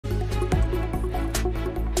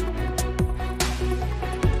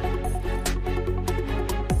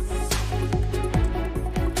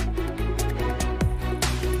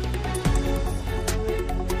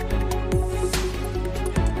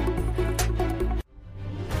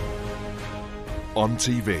on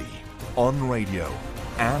TV, on radio,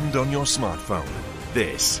 and on your smartphone.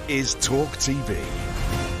 This is Talk TV.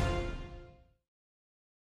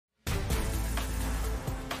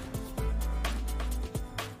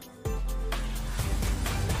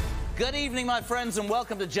 Good evening, my friends, and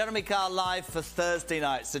welcome to Jeremy Carr Live for Thursday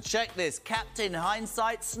night. So check this. Captain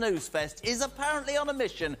Hindsight Snoozefest is apparently on a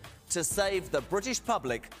mission to save the British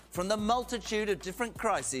public from the multitude of different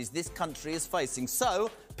crises this country is facing. So,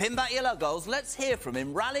 pin back your logos. Let's hear from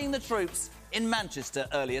him rallying the troops in Manchester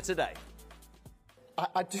earlier today.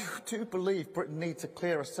 I do believe Britain needs a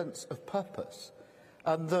clearer sense of purpose,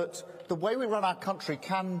 and that the way we run our country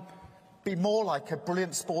can be more like a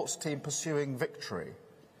brilliant sports team pursuing victory.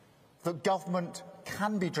 That government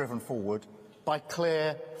can be driven forward by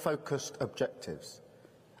clear, focused objectives,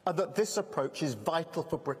 and that this approach is vital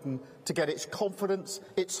for Britain to get its confidence,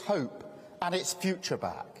 its hope and its future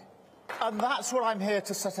back. And that's what I'm here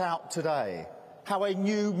to set out today, how a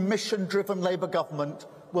new mission-driven Labour government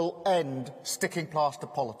will end sticking plaster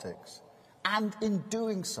politics, and in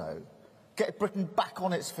doing so, get Britain back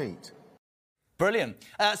on its feet. Brilliant.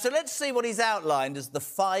 So let's see what he's outlined as the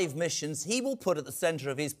 5 missions he will put at the centre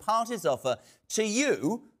of his party's offer to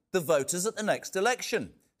you, the voters, at the next election.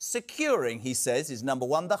 Securing, he says, is number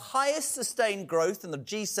 1, the highest sustained growth in the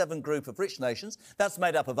G7 group of rich nations. That's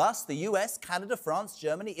made up of us, the US, Canada, France,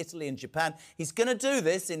 Germany, Italy and Japan. He's going to do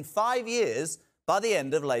this in 5 years by the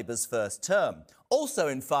end of Labour's first term. Also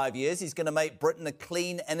in 5 years, he's going to make Britain a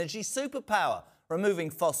clean energy superpower, removing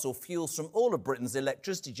fossil fuels from all of Britain's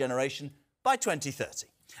electricity generation by 2030.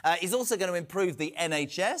 He's also going to improve the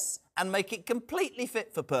NHS and make it completely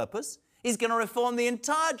fit for purpose. He's going to reform the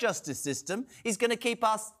entire justice system. He's going to keep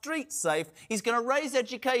our streets safe. He's going to raise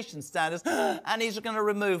education standards. And he's going to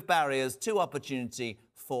remove barriers to opportunity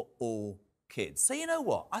for all kids. So you know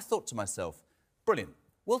what? I thought to myself, brilliant.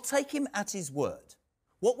 We'll take him at his word.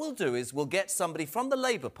 What we'll do is we'll get somebody from the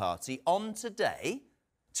Labour Party on today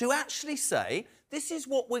to actually say, this is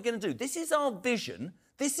what we're going to do. This is our vision.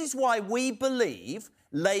 This is why we believe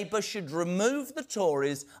Labour should remove the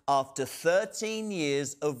Tories after 13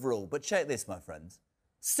 years of rule. But check this, my friends.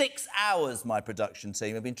 6 hours, my production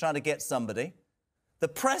team have been trying to get somebody. The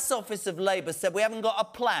press office of Labour said we haven't got a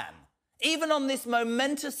plan. Even on this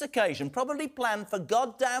momentous occasion, probably planned for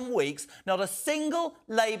goddamn weeks, not a single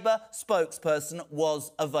Labour spokesperson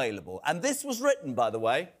was available. And this was written, by the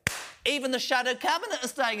way. Even the shadow cabinet are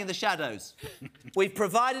staying in the shadows. We've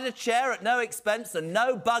provided a chair at no expense and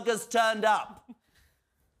no buggers turned up.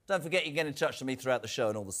 Don't forget you can get in touch with me throughout the show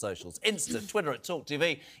and all the socials. Insta, Twitter at Talk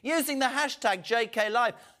TV, using the hashtag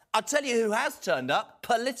JKLive. I'll tell you who has turned up.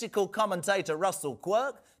 Political commentator Russell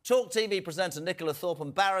Quirk, Talk TV presenter Nicola Thorpe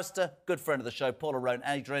and barrister, good friend of the show, Paula Rowan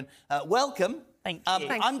Adrian. Welcome. Thank you.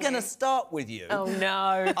 I'm going to start with you. Oh,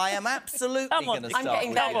 no. I am absolutely going to start with you. I'm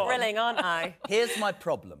getting very grilling, aren't I? Here's my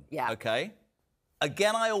problem, Yeah. OK?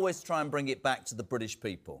 Again, I always try and bring it back to the British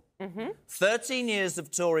people. 13 years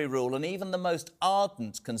of Tory rule, and even the most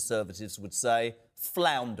ardent Conservatives would say,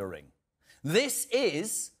 floundering. This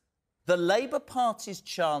is the Labour Party's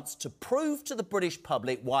chance to prove to the British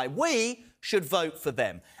public why we should vote for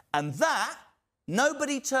them. And that,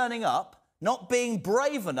 nobody turning up, not being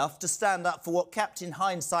brave enough to stand up for what Captain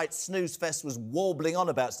Hindsight Snoozefest was warbling on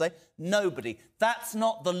about today. Nobody. That's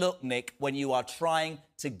not the look, Nick, when you are trying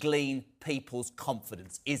to glean people's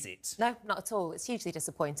confidence, is it? No, not at all. It's hugely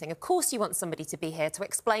disappointing. Of course you want somebody to be here to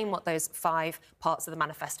explain what those 5 parts of the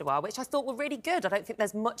manifesto are, which I thought were really good. I don't think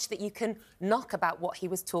there's much that you can knock about what he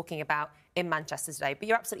was talking about in Manchester today. But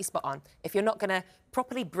you're absolutely spot on. If you're not going to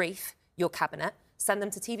properly brief your cabinet, send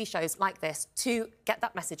them to TV shows like this to get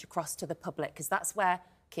that message across to the public, because that's where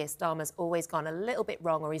Keir Starmer's always gone a little bit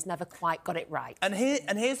wrong, or he's never quite got it right. And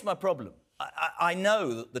here's my problem. I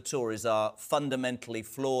know that the Tories are fundamentally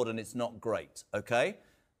flawed and it's not great, OK?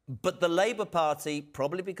 But the Labour Party,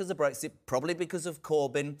 probably because of Brexit, probably because of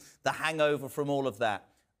Corbyn, the hangover from all of that,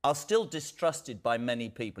 are still distrusted by many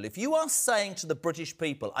people. If you are saying to the British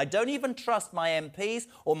people, I don't even trust my MPs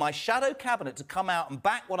or my shadow cabinet to come out and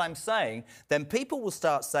back what I'm saying, then people will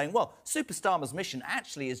start saying, well, Super Starmer's mission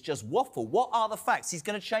actually is just waffle. What are the facts? He's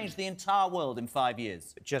going to change the entire world in 5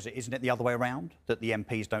 years. Jez, isn't it the other way around, that the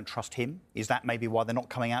MPs don't trust him? Is that maybe why they're not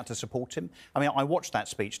coming out to support him? I mean, I watched that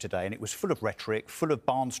speech today and it was full of rhetoric, full of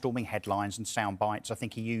barnstorming headlines and sound bites. I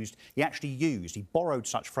think he borrowed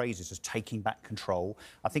such phrases as taking back control.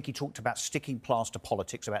 I think he talked about sticking plaster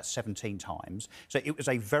politics about 17 times. So it was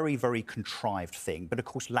a very, very contrived thing, but of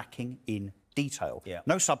course lacking in detail. Yeah.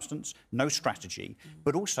 No substance, no strategy,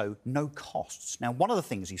 but also no costs. Now, one of the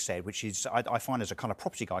things he said, which is I find as a kind of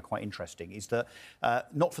property guy quite interesting, is that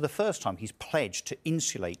not for the first time he's pledged to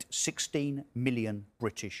insulate 16 million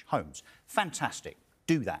British homes. Fantastic.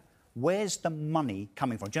 Do that. Where's the money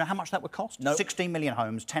coming from? Do you know how much that would cost? No. 16 million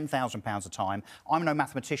homes, £10,000 a time. I'm no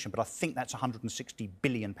mathematician, but I think that's £160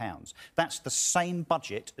 billion. That's the same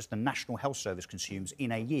budget as the National Health Service consumes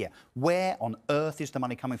in a year. Where on earth is the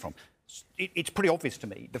money coming from? It's pretty obvious to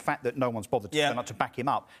me, the fact that no one's bothered to turn up to back him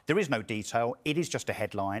up. There is no detail. It is just a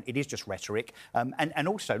headline. It is just rhetoric. And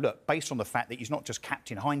also, look, based on the fact that he's not just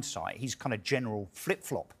Captain Hindsight, he's kind of general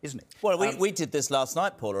flip-flop, isn't he? Well, we did this last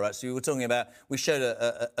night, Paula, actually. We were talking about... We showed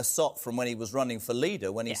a SOT from when he was running for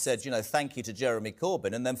leader, when he said, you know, thank you to Jeremy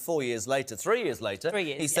Corbyn, and then 3 years later,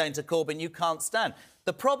 he's saying to Corbyn, you can't stand.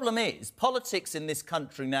 The problem is, politics in this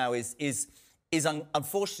country now is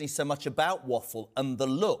unfortunately so much about waffle and the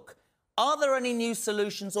look. Are there any new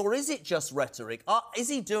solutions, or is it just rhetoric? Is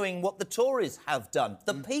he doing what the Tories have done?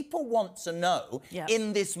 The people want to know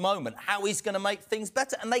in this moment how he's going to make things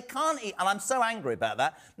better, and they can't. And I'm so angry about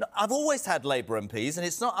that. I've always had Labour MPs,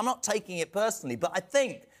 and I'm not taking it personally, but I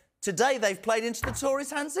think today they've played into the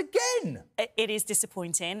Tories' hands again. It is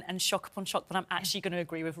disappointing and shock upon shock, but I'm actually going to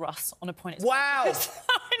agree with Russ on a point. Wow!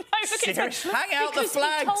 Seriously? Hang out the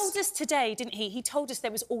flags! He told us today, didn't he? He told us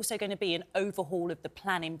there was also going to be an overhaul of the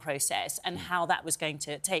planning process and how that was going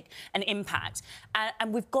to take an impact.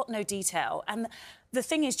 And we've got no detail. And the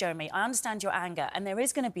thing is, Jeremy, I understand your anger, and there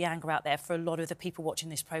is going to be anger out there for a lot of the people watching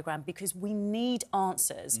this programme because we need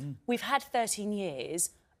answers. We've had 13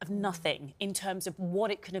 years of nothing in terms of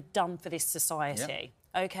what it could have done for this society.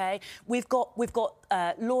 OK? We've got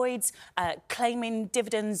Lloyds claiming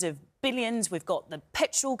dividends of billions. We've got the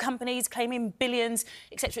petrol companies claiming billions,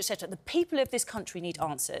 etc., etc. The people of this country need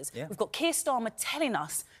answers. We've got Keir Starmer telling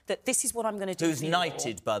us that this is what I'm going to do. Who's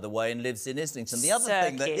knighted, by the way, and lives in Islington. The other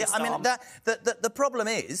thing that the problem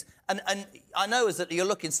is, and I know is that you're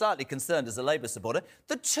looking slightly concerned as a Labour supporter.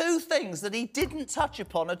 The two things that he didn't touch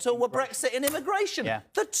upon at all were Brexit and immigration.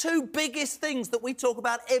 The two biggest things that we talk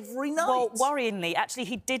about every night. Well, worryingly, actually,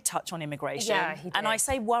 he did touch on immigration. Yeah, he did. And I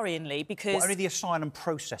say worryingly because... What are the asylum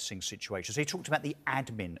processing situations? He talked about the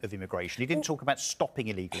admin of immigration. He didn't talk about stopping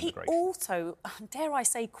illegal immigration. He also, dare I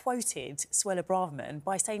say, quoted Suella Braverman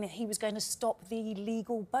by saying that he was going to stop the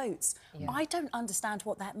illegal boats. I don't understand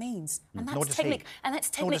what that means. And that's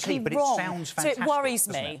technically but wrong. It sounds fantastic, so it worries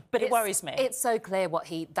me. But it worries me. It's so clear what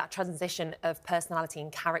that transition of personality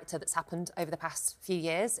and character that's happened over the past few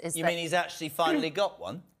years is. You mean he's actually finally got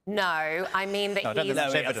one? No, I mean that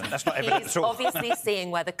that's evident. That's not evident at all. Obviously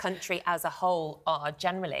seeing where the country as a whole are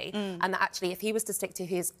generally, and that actually, if he was to stick to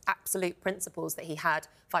his absolute principles that he had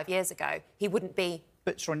 5 years ago, he wouldn't be.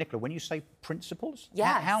 But, sorry, Nicola, when you say principles,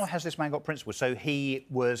 yes. How has this man got principles? So he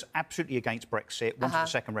was absolutely against Brexit, wanted a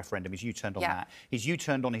second referendum, he's U-turned on that. He's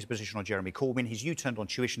U-turned on his position on Jeremy Corbyn, he's U-turned on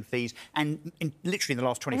tuition fees, and literally in the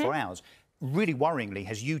last 24 hours, really worryingly,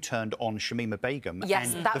 has U-turned on Shamima Begum.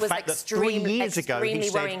 Yes, and that the was fact that 3 years ago he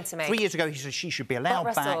said, worrying to me. 3 years ago he said she should be allowed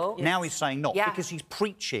Russell, back. Now he's saying not, because he's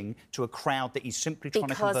preaching to a crowd that he's simply trying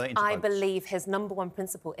to convert into Because I votes. believe his number one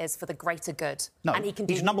principle is for the greater good. No, and he can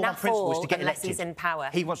do his number one principle is to get unless elected. he's in power.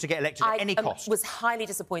 He wants to get elected at any cost. I was highly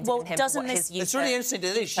disappointed in him. doesn't for this... his It's really interesting to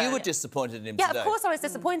this. You were disappointed in him today. today. Of course I was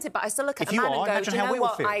disappointed, but I still look at If the you man are, and go, imagine do you how know we will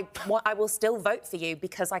what? feel. I will still vote for you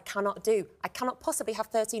because I cannot possibly have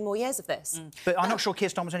 13 more years of this. But I'm not sure Keir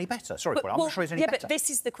Starmer's any better. Sorry, Paul, I'm not sure he's any better. But this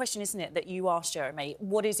is the question, isn't it, that you asked, Jeremy?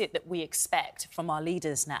 What is it that we expect from our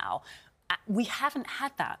leaders now? We haven't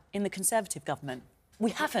had that in the Conservative government.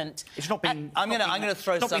 We haven't. It's not been. I'm going to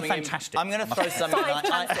throw something. Fantastic. I'm going to throw something.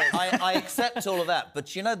 I accept all of that,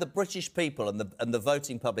 but you know the British people and the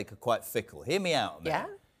voting public are quite fickle. Hear me out. Yeah.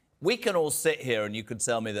 We can all sit here and you could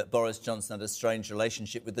tell me that Boris Johnson had a strange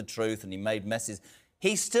relationship with the truth and he made messes.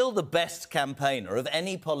 He's still the best campaigner of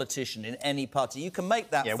any politician in any party. You can make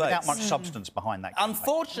that face. Without much substance behind that campaign.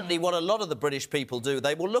 Unfortunately, what a lot of the British people do,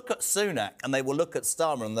 they will look at Sunak and they will look at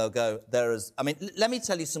Starmer and they'll go, I mean, let me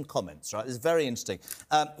tell you some comments, right? It's very interesting.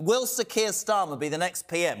 Will Sir Keir Starmer be the next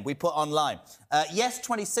PM? We put online. Yes,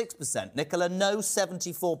 26%. Nicola, no,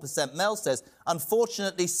 74%. Mel says,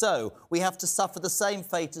 unfortunately so. We have to suffer the same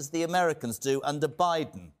fate as the Americans do under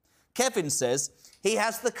Biden. Kevin says, he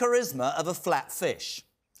has the charisma of a flat fish.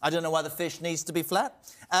 I don't know why the fish needs to be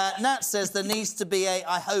flat. Nat says there needs to be a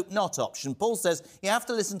I hope not option. Paul says you have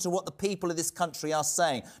to listen to what the people of this country are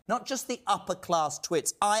saying, not just the upper-class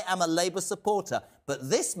twits. I am a Labour supporter, but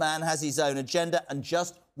this man has his own agenda and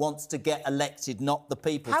just wants to get elected, not the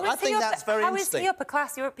people. I think that's very interesting. How is he upper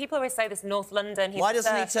class? People always say this, North London. Why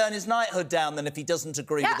doesn't he turn his knighthood down, then, if he doesn't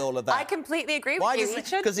agree with all of that? I completely agree with Why you.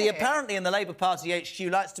 Because he apparently, in the Labour Party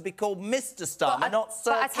HQ, likes to be called Mr. Starmer, not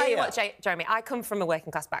Sir. But I tell you what, Jeremy, I come from a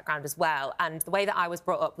working-class background as well, and the way that I was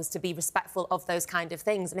brought up was to be respectful of those kind of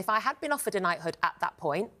things. And if I had been offered a knighthood at that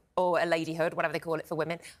point, or a ladyhood, whatever they call it for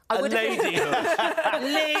women, I would have...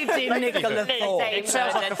 Lady Nicola Thorpe. It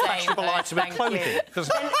sounds like a fashionable item of clothing.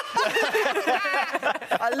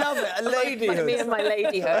 I love it, a ladyhood. Me and my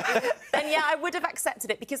ladyhood. Then, yeah, I would have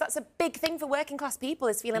accepted it, because that's a big thing for working-class people,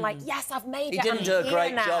 is feeling like, yes, I've made it, He didn't do a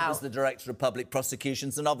great now. job as the Director of Public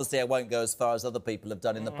Prosecutions, and obviously I won't go as far as other people have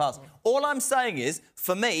done in the past. All I'm saying is,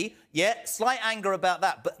 for me, yeah, slight anger about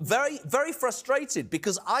that, but very, very frustrated,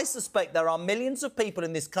 because I suspect there are millions of people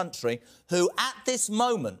in this country who, at this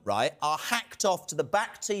moment, right, are hacked off to the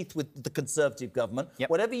back teeth with the Conservative government.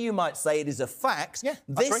 Whatever you might say, it is a fact.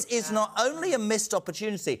 This is not only a missed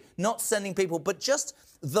opportunity, not sending people, but just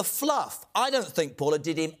the fluff. I don't think Paula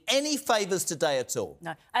did him any favours today at all.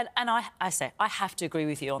 No, and I say I have to agree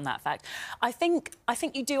with you on that fact. I think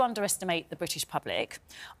you do underestimate the British public.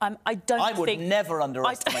 I would never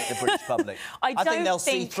underestimate the British public. I think they'll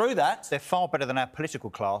see through that. They're far better than our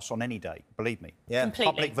political class on any day, believe me. Yeah. Completely.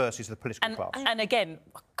 Public versus the political class. And again,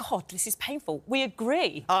 God, this is painful. We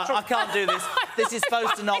agree. I can't do this. This is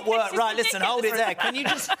supposed to not work. Right, listen, hold it there. Can you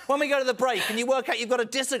just, when we go to the break, can you work out you've got to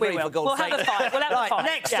disagree, for God's sake? We'll have a fight. We'll have a fight.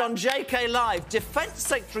 Next on JK Live, Defence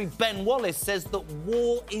Secretary Ben Wallace says that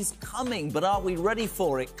war is coming, but are we ready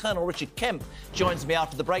for it? Colonel Richard Kemp joins me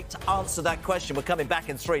after the break to answer that question. We're coming back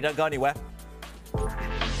in 3. Don't go anywhere.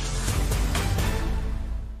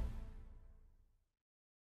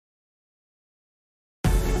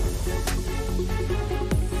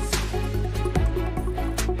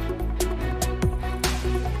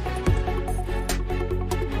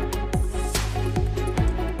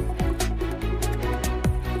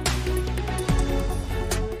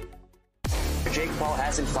 Jake Paul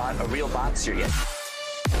hasn't fought a real boxer yet.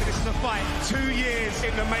 This is a fight 2 years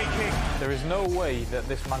in the making. There is no way that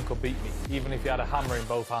this man could beat me, even if he had a hammer in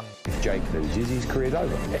both hands. If Jake loses, his career's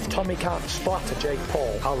over. If Tommy can't splatter Jake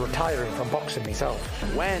Paul, I'll retire him from boxing myself.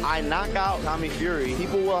 When I knock out Tommy Fury,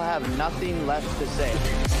 people will have nothing left to say.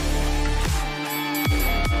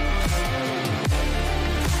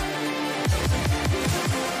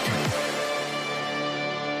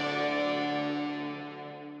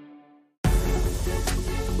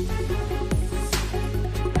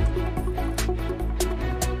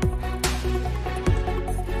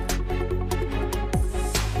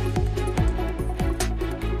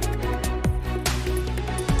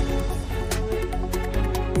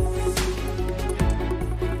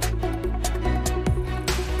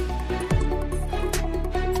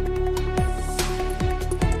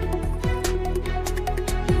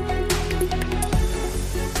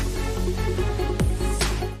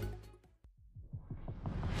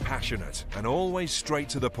 Passionate and always straight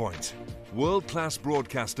to the point. World-class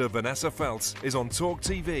broadcaster Vanessa Feltz is on Talk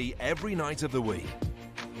TV every night of the week.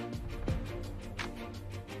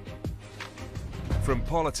 From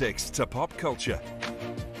politics to pop culture,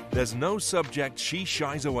 there's no subject she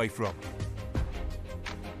shies away from.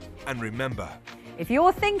 And remember, if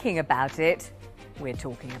you're thinking about it, we're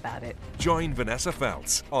talking about it. Join Vanessa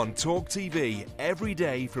Feltz on Talk TV every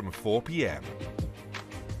day from 4 p.m.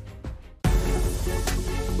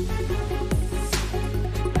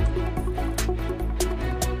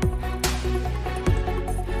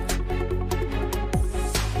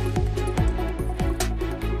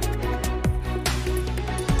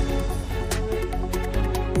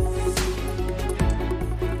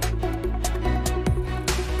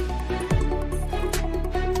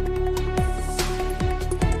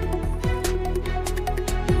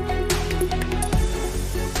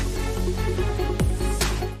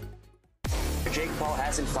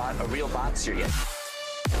 Fought a real boxer yet.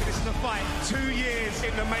 This is a fight 2 years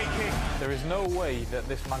in the making. There is no way that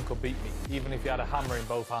this man could beat me, even if he had a hammer in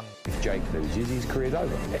both hands. If Jake loses, his career's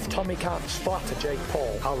over. If Tommy can't splatter Jake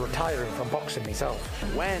Paul, I'll retire him from boxing myself.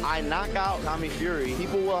 When I knock out Tommy Fury,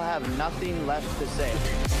 people will have nothing left to say.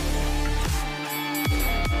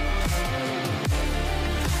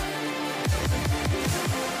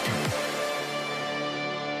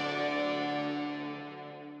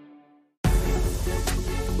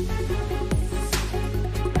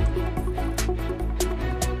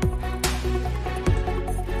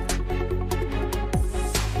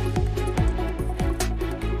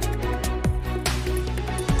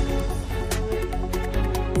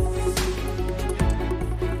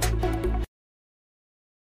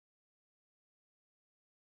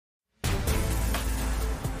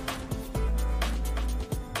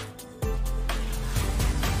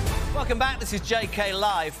 Welcome back. This is JK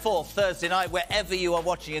Live for Thursday night, wherever you are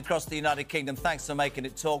watching across the United Kingdom. Thanks for making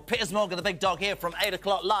it talk. Piers Morgan, the big dog, here from 8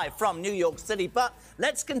 o'clock live from New York City. But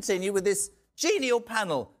let's continue with this genial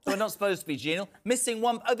panel. We're not supposed to be genial. Missing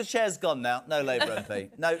one. Oh, the chair's gone now. No Labour MP.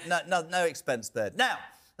 No expense spared. Now,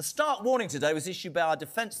 a stark warning today was issued by our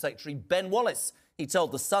Defence Secretary, Ben Wallace. He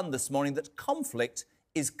told The Sun this morning that conflict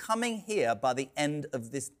is coming here by the end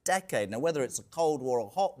of this decade. Now, whether it's a Cold War or a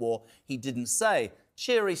hot war, he didn't say.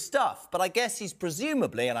 Cheery stuff, but I guess he's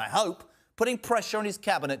presumably, and I hope, putting pressure on his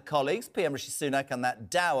cabinet colleagues, PM Rishi Sunak and that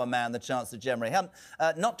dour man, the Chancellor Jeremy Hunt,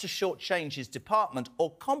 not to shortchange his department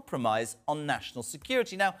or compromise on national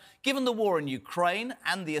security. Now, given the war in Ukraine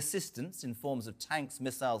and the assistance in forms of tanks,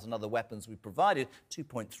 missiles and other weapons we provided,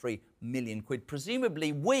 2.3 million quid,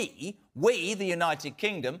 presumably we, the United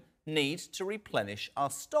Kingdom, need to replenish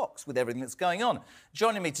our stocks with everything that's going on.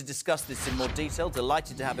 Joining me to discuss this in more detail,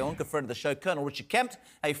 delighted to have him on, good friend of the show, Colonel Richard Kemp,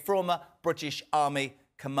 a former British Army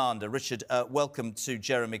commander. Richard, welcome to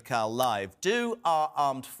Jeremy Kyle Live. Do our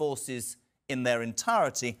armed forces in their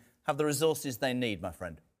entirety have the resources they need, my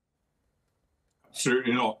friend?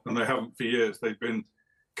 Absolutely not, and they haven't for years. They've been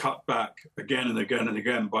cut back again and again and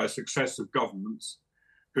again by successive governments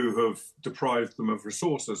who have deprived them of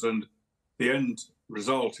resources, and the end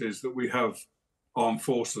result is that we have armed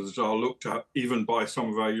forces that are looked at even by some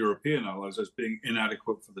of our European allies as being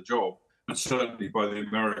inadequate for the job, and certainly by the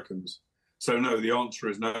Americans. So no, the answer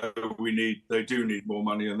is no. They do need more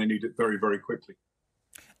money, and they need it very, very quickly.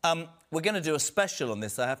 We're going to do a special on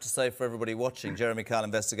this, I have to say, for everybody watching. Jeremy Kyle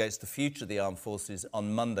investigates the future of the armed forces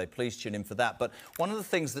on Monday. Please tune in for that. But one of the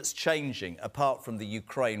things that's changing, apart from the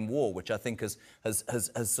Ukraine war, which I think has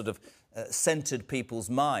sort of centred people's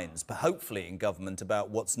minds, but hopefully in government, about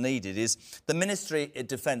what's needed, is the Ministry of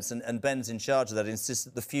Defence, and Ben's in charge of that, insists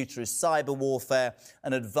that the future is cyber warfare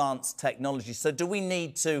and advanced technology. So do we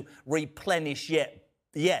need to replenish yet?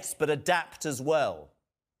 Yes, but adapt as well?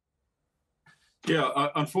 Yeah,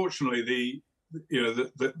 unfortunately,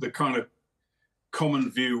 the kind of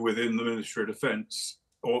common view within the Ministry of Defence,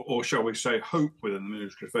 or shall we say hope within the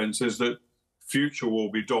Ministry of Defence, is that future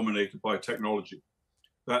will be dominated by technology.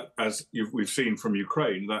 That, as we've seen from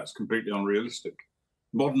Ukraine, that's completely unrealistic.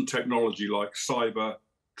 Modern technology like cyber,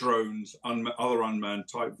 drones, other unmanned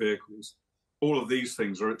type vehicles, all of these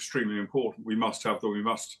things are extremely important. We must have them, we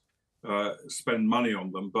must spend money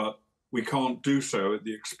on them, but we can't do so at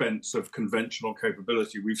the expense of conventional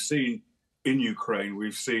capability. We've seen in Ukraine,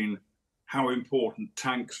 we've seen how important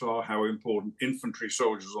tanks are, how important infantry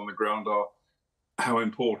soldiers on the ground are, how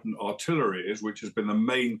important artillery is, which has been the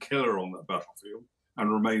main killer on that battlefield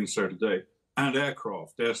and remains so today, and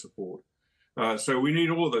aircraft, air support. So we need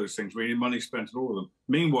all of those things. We need money spent on all of them.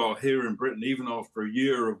 Meanwhile, here in Britain, even after a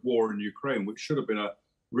year of war in Ukraine, which should have been a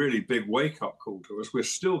really big wake-up call to us, we're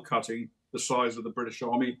still cutting the size of the British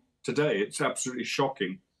Army today. It's absolutely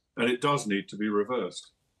shocking, and it does need to be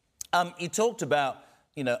reversed. You talked about,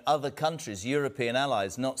 other countries, European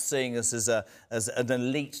allies, not seeing us as an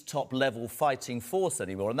elite top-level fighting force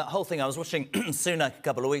anymore. And that whole thing, I was watching Sunak a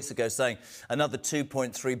couple of weeks ago saying another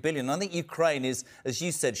 2.3 billion. I think Ukraine is, as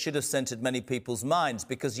you said, should have centred many people's minds,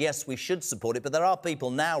 because, yes, we should support it. But there are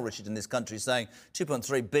people now, Richard, in this country saying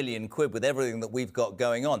 2.3 billion quid with everything that we've got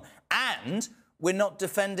going on. And we're not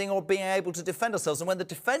defending or being able to defend ourselves. And when the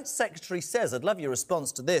Defence Secretary says, I'd love your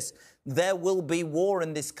response to this, there will be war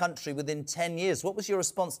in this country within 10 years. What was your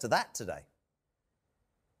response to that today?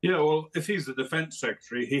 Yeah, well, if he's the Defence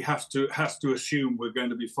Secretary, he has to assume we're going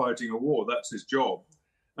to be fighting a war. That's his job.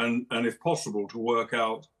 And if possible, to work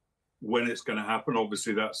out when it's going to happen.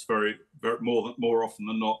 Obviously, that's very more often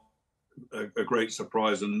than not a great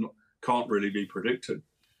surprise and can't really be predicted.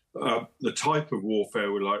 The type of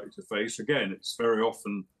warfare we're likely to face, again, it's very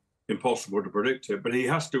often impossible to predict it, but he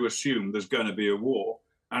has to assume there's going to be a war,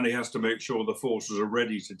 and he has to make sure the forces are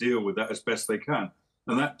ready to deal with that as best they can.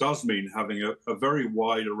 And that does mean having a very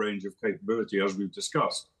wide range of capability, as we've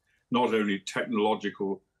discussed, not only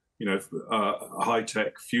technological,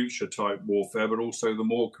 high-tech future-type warfare, but also the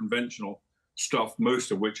more conventional stuff,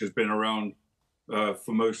 most of which has been around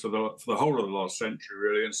for the whole of the last century,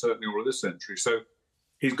 really, and certainly all of this century. So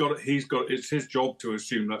it's his job to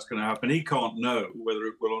assume that's going to happen. He can't know whether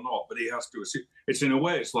it will or not, but he has to assume. In a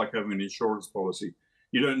way, it's like having an insurance policy.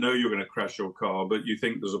 You don't know you're going to crash your car, but you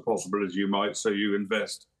think there's a possibility you might, so you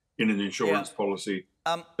invest in an insurance policy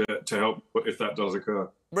to help if that does occur.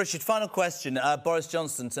 Richard, final question. Boris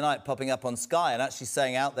Johnson tonight popping up on Sky and actually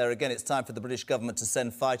saying out there again it's time for the British government to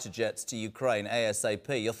send fighter jets to Ukraine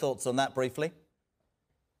ASAP. Your thoughts on that briefly?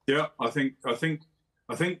 Yeah, I think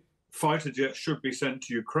fighter jets should be sent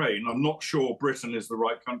to Ukraine. I'm not sure Britain is the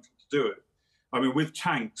right country to do it. I mean, with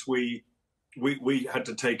tanks, we had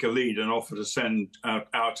to take a lead and offer to send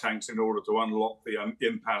our tanks in order to unlock the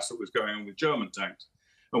impasse that was going on with German tanks.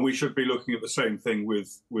 And we should be looking at the same thing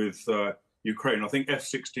with Ukraine. I think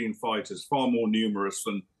F-16 fighters, far more numerous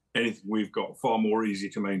than anything we've got, far more easy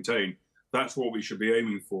to maintain. That's what we should be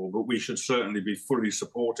aiming for, but we should certainly be fully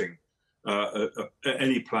supporting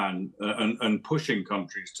any plan and pushing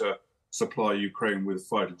countries to supply Ukraine with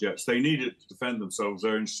fighter jets. They need it to defend themselves.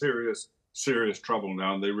 They're in serious trouble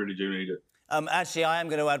now, and they really do need it. Actually, I am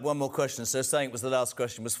going to add one more question. So saying it was the last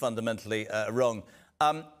question was fundamentally wrong.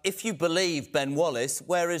 If you believe Ben Wallace,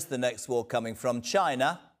 where is the next war coming from?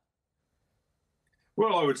 China?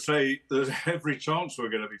 Well, I would say there's every chance we're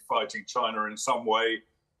going to be fighting China in some way,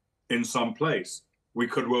 in some place. We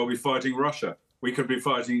could well be fighting Russia. We could be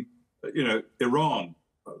fighting, Iran.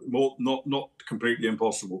 Not completely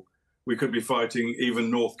impossible. We could be fighting even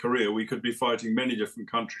North Korea. We could be fighting many different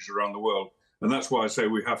countries around the world. And that's why I say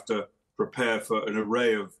we have to prepare for an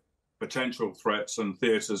array of potential threats and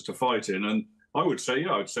theatres to fight in. And I would say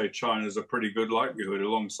China's a pretty good likelihood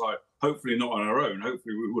alongside, hopefully not on our own.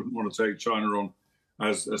 Hopefully we wouldn't want to take China on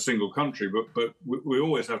as a single country, but we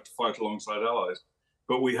always have to fight alongside allies.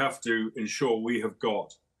 But we have to ensure we have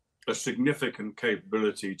got a significant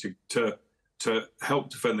capability to help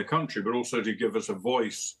defend the country, but also to give us a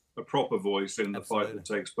voice, a proper voice in the fight that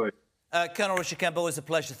takes place. Colonel Richard Kemp, always a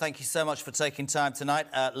pleasure. Thank you so much for taking time tonight,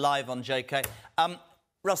 live on JK.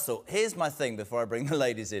 Russell, here's my thing before I bring the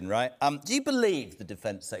ladies in, right? Do you believe the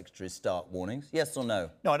Defence Secretary's stark warnings? Yes or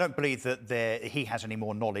no? No, I don't believe that he has any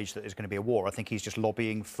more knowledge that there's going to be a war. I think he's just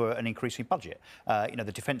lobbying for an increasing budget.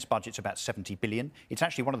 The defence budget's about 70 billion. It's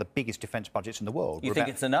actually one of the biggest defence budgets in the world. You think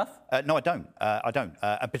it's enough? No, I don't.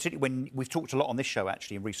 And particularly when we've talked a lot on this show,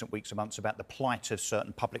 actually, in recent weeks and months about the plight of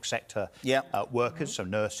certain public sector workers, so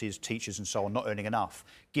nurses, teachers and so on, not earning enough,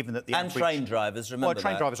 given that the average... train drivers, remember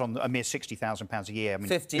train drivers on a mere £60,000 a year. I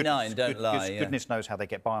mean, 59, goodness knows how they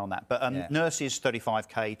get by on that. But nurses,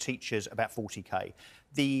 35k, teachers, about 40k.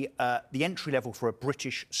 The entry level for a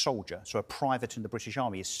British soldier, so a private in the British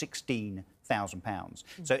Army, is £16,000.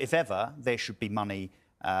 So if ever there should be money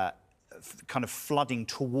kind of flooding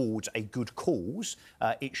towards a good cause,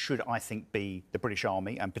 it should, I think, be the British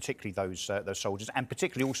Army, and particularly those soldiers, and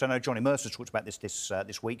particularly also, I know Johnny Mercer's talked about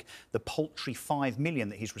this week, the paltry $5 million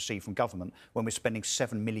that he's received from government when we're spending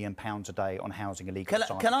 £7 million a day on housing illegal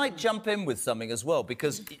asylum. Can I jump in with something as well?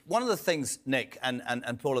 Because one of the things, Nick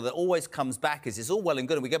and Paula, that always comes back is it's all well and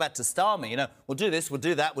good, and we go back to Starmer, we'll do this, we'll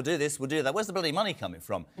do that, we'll do this, we'll do that. Where's the bloody money coming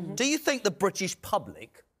from? Do you think the British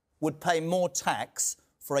public would pay more tax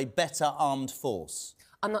for a better armed force?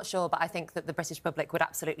 I'm not sure, but I think that the British public would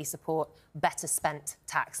absolutely support better spent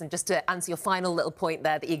tax. And just to answer your final little point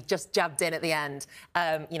there that you just jabbed in at the end,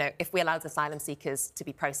 if we allowed asylum seekers to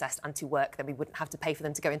be processed and to work, then we wouldn't have to pay for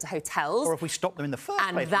them to go into hotels. Or if we stopped them in the first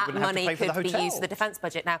place, and that money could be used for the defence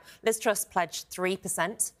budget. Now, Liz Truss pledged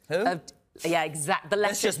 3%. Who? Yeah, exactly.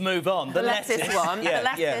 Let's just move on. The leftist one. Yeah, the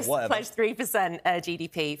leftist pledged 3%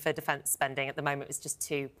 GDP for defence spending. At the moment, it's just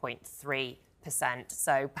 2.3%.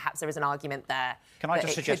 So perhaps there is an argument there. Can I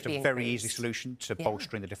just suggest a very easy solution to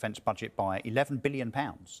bolstering the defence budget by £11 billion?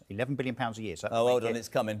 £11 billion a year. So hold on, it's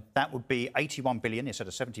coming. That would be 81 billion instead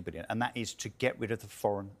of 70 billion, and that is to get rid of the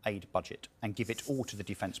foreign aid budget and give it all to the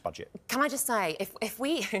defence budget. Can I just say, if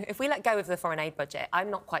we let go of the foreign aid budget,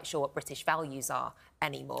 I'm not quite sure what British values are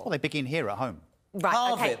anymore. Well, they begin here at home. Right,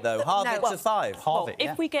 halve it, though. Halve it to 5. Halve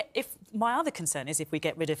it, If my other concern is if we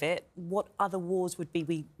get rid of it, what other wars would we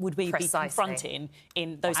be confronting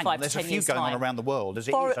in those 5 to 10 years' time? There's a few going on around the world, as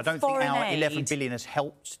it is. I don't think our 11 billion has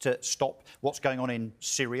helped to stop what's going on in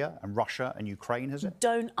Syria and Russia and Ukraine, has it?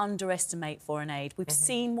 Don't underestimate foreign aid. We've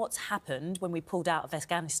seen what's happened when we pulled out of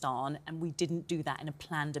Afghanistan, and we didn't do that in a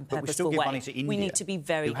planned and purposeful way. But we still give money to India. We need to be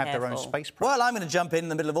very careful. Who have their own space program. Well, I'm going to jump in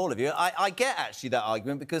the middle of all of you. I get, actually, that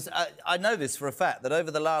argument, because I know this for a fact, that over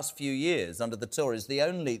the last few years under the Tories,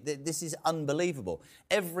 this is unbelievable.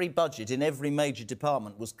 Every budget in every major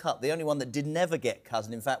department was cut. The only one that did never get cut,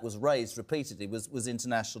 and in fact was raised repeatedly, was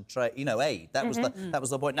international trade, aid. That was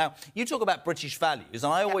the point. Now, you talk about British values,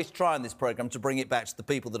 and I always try on this programme to bring it back to the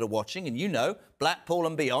people that are watching, and Blackpool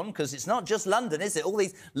and beyond, because it's not just London, is it? All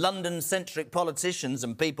these London-centric politicians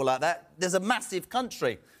and people like that. There's a massive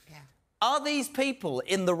country. Yeah. Are these people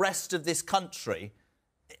in the rest of this country,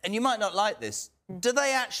 and you might not like this, do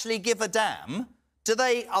they actually give a damn?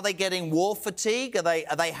 Are they getting war fatigue? Are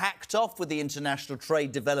they hacked off with the international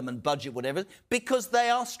trade development budget, whatever? Because they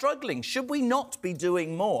are struggling. Should we not be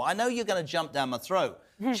doing more? I know you're going to jump down my throat,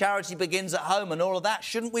 charity begins at home and all of that.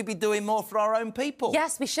 Shouldn't we be doing more for our own people?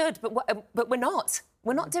 Yes, we should, but we're not.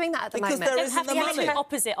 We're not doing that at the because moment. There isn't the money.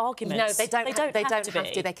 Opposite arguments. No, they don't have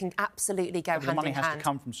to. Be. They can absolutely go hand in hand. The money has to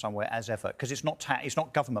come from somewhere, as ever, because it's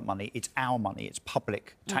not government money. It's our money. It's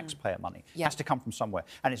public taxpayer money. It has to come from somewhere,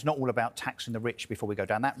 and it's not all about taxing the rich before we go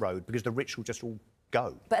down that road, because the rich will just all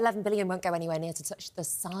go. But 11 billion won't go anywhere near to touch the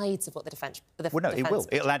sides of what the defence. Well, no, it will.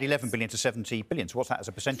 It'll add 11 billion to 70 billion. So what's that as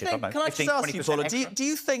a percentage? I don't know. Can I just ask you, Paula, do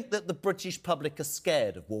you think that the British public are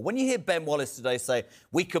scared of war? When you hear Ben Wallace today say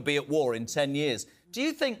we could be at war in 10 years, do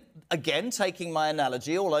you think, again, taking my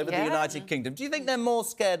analogy all over the United Kingdom, do you think they're more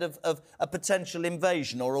scared of a potential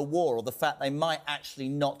invasion or a war, or the fact they might actually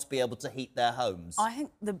not be able to heat their homes? I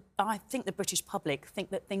think the British public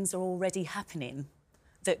think that things are already happening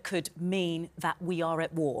that could mean that we are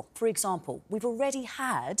at war. For example, we've already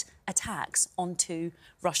had attacks onto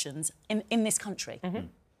Russians in this country.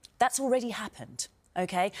 That's already happened.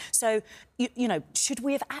 OK? So, you know, should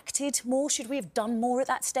we have acted more? Should we have done more at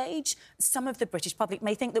that stage? Some of the British public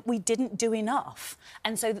may think that we didn't do enough,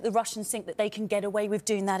 and so that the Russians think that they can get away with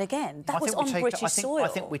doing that again. That was on British soil. I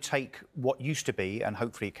think we take what used to be, and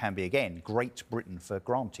hopefully it can be again, Great Britain for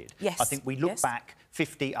granted. Yes. I think we look back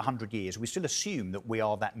 50, 100 years, we still assume that we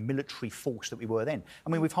are that military force that we were then. I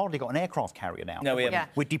mean, we've hardly got an aircraft carrier now. No, we haven't.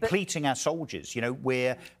 We're depleting our soldiers, you know,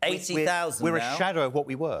 we're 80,000 We're a shadow of what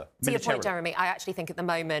we were. To your point, Jeremy, I actually think at the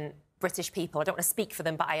moment British people, I don't want to speak for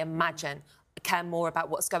them, but I imagine, care more about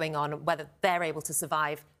what's going on, whether they're able to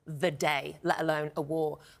survive the day, let alone a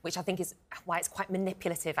war, which I think is why it's quite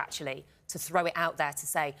manipulative, actually, to throw it out there to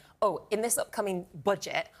say, oh, in this upcoming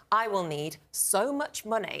budget, I will need so much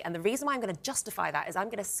money. And the reason why I'm going to justify that is I'm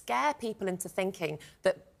going to scare people into thinking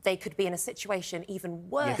that they could be in a situation even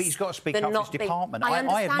worse. Yeah, but he's got to speak up for his department. I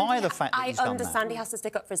admire the fact that he's done that. I understand he has to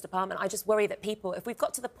stick up for his department. I just worry that people, if we've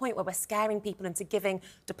got to the point where we're scaring people into giving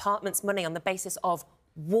departments money on the basis of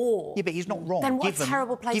war... Yeah, but he's not wrong. Then what a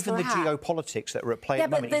terrible place given to the have. geopolitics that are at play at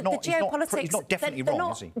the moment, he's not definitely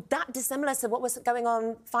wrong, is he? That dissimilar to what was going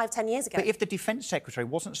on 5-10 years ago. But if the Defence Secretary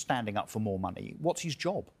wasn't standing up for more money, what's his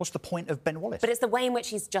job? What's the point of Ben Wallace? But it's the way in which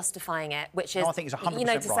he's justifying it, which is, I think he's 100% you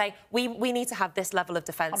know, to right. say we need to have this level of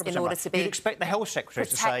defence in order to be... You'd expect the Health Secretary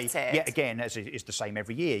protected. to say, yet again, as is the same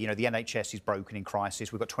every year, you know, the NHS is broken in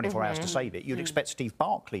crisis, we've got 24 hours to save it. You'd expect Steve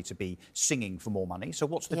Barclay to be singing for more money. So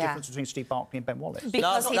what's the difference between Steve Barclay and Ben Wallace?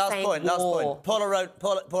 Because last point.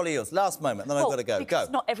 Paula, yours. Last moment, then I've got to go. Because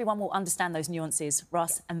not everyone will understand those nuances,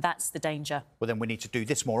 Russ, and that's the danger. Well, then we need to do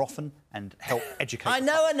this more often and help educate. I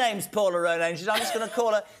know her name's Paula O'Nangel. I'm just going to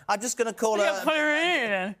call her.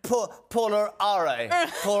 Paula Are.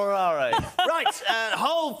 Paula Are. Right.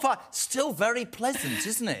 Whole still very pleasant,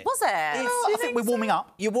 isn't it? Was it? I think we're warming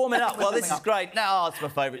up. You're warming up. Well, this is great. Now, it's my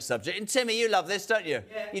favourite subject. And Timmy, you love this, don't you?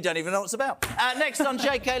 Yeah. You don't even know what it's about. Next on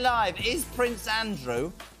JK Live, is Prince Andrew...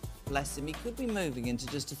 Bless him, he could be moving into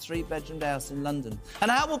just a 3-bedroomed house in London. And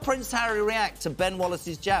how will Prince Harry react to Ben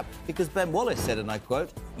Wallace's jab? Because Ben Wallace said, and I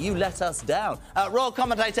quote, "You let us down." Royal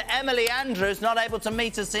commentator Emily Andrews not able to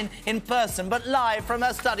meet us in person, but live from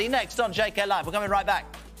her study. Next on JK Live. We're coming right back.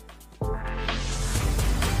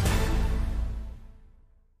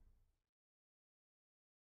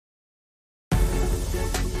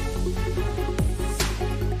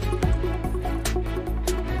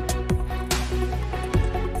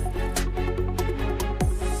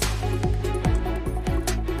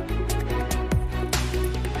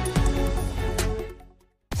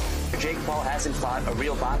 Jake Paul hasn't fought a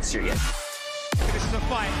real boxer yet. This is a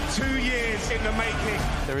fight 2 years in the making.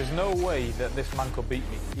 There is no way that this man could beat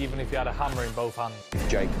me, even if he had a hammer in both hands. If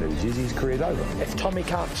Jake loses, his career's over. If Tommy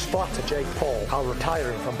can't splatter Jake Paul, I'll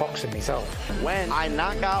retire him from boxing myself. When I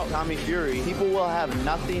knock out Tommy Fury, people will have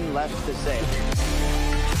nothing left to say.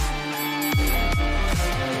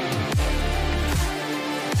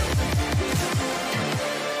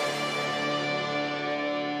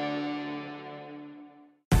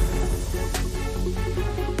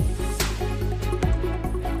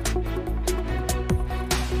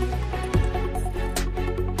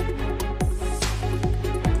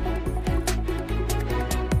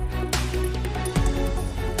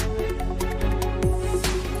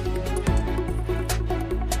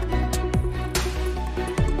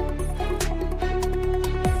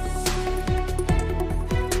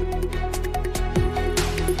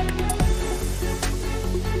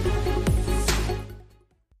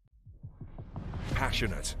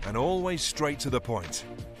 Passionate and always straight to the point.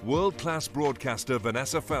 World-class broadcaster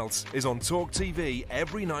Vanessa Feltz is on Talk TV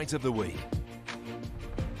every night of the week.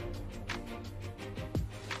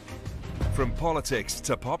 From politics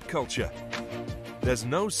to pop culture, there's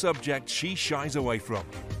no subject she shies away from.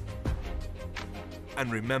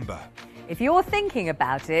 And remember, if you're thinking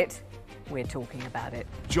about it, we're talking about it.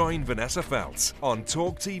 join Vanessa Feltz on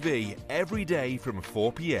Talk TV every day from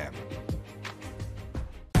 4 p.m.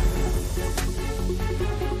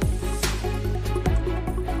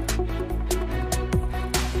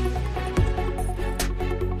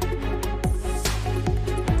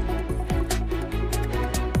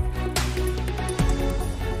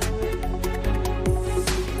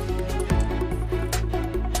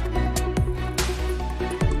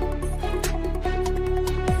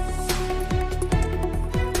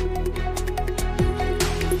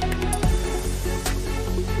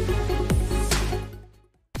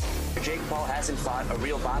 Jake Paul hasn't fought a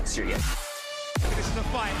real boxer yet. This is a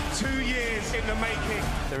fight 2 years in the making.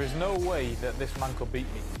 There is no way that this man could beat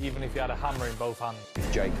me, even if he had a hammer in both hands.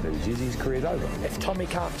 If Jake loses, his career's over. If Tommy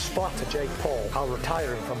can't spot a Jake Paul, I'll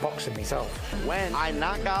retire him from boxing myself. When I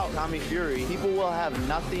knock out Tommy Fury, people will have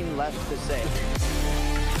nothing left to say.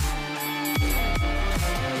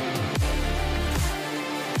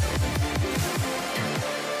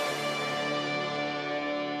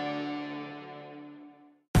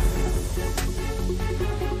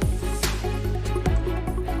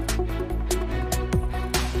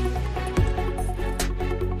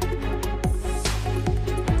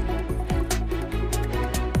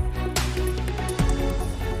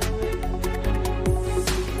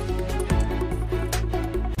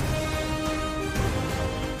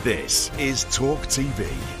 This is Talk TV.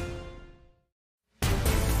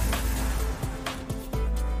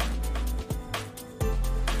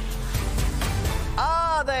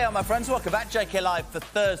 There you are, my friends. Welcome back. JK Live for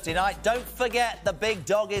Thursday night. Don't forget, the big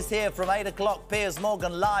dog is here from 8 o'clock. Piers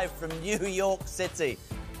Morgan live from New York City.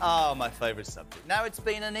 Oh, my favourite subject. Now, it's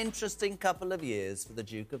been an interesting couple of years for the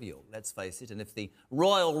Duke of York, let's face it. And if the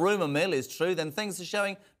royal rumour mill is true, then things are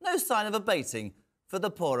showing no sign of abating for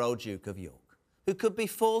the poor old Duke of York, who could be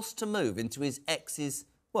forced to move into his ex's,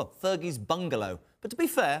 well, Fergie's bungalow. But to be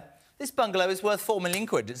fair, this bungalow is worth £4 million.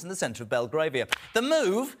 It's in the centre of Belgravia. The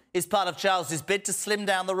move is part of Charles's bid to slim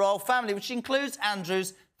down the royal family, which includes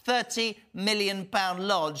Andrew's £30 million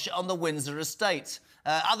lodge on the Windsor estate.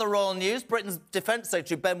 Other royal news, Britain's Defence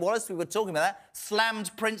Secretary Ben Wallace, we were talking about that, slammed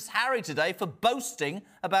Prince Harry today for boasting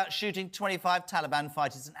about shooting 25 Taliban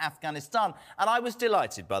fighters in Afghanistan. And I was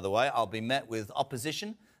delighted, by the way, I'll be met with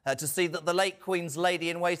opposition to see that the late Queen's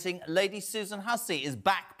lady-in-waiting, Lady Susan Hussey, is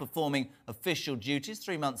back performing official duties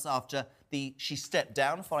 3 months after she stepped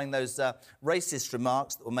down following those racist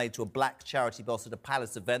remarks that were made to a black charity boss at a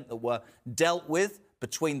palace event that were dealt with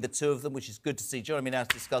between the two of them, which is good to see. Joining me now to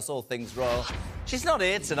discuss all things royal. She's not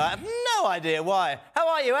here tonight. I have no idea why. How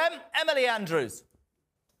are you, Emily Andrews?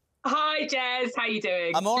 Hi, Jez. How you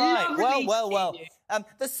doing? I'm all right. Lovely Well.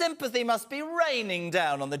 The sympathy must be raining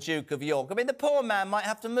down on the Duke of York. I mean, the poor man might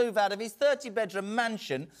have to move out of his 30-bedroom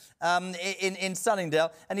mansion in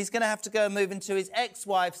Sunningdale, and he's going to have to go and move into his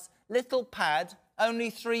ex-wife's little pad, only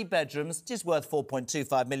 3 bedrooms, just worth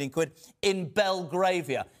 £4.25 million, in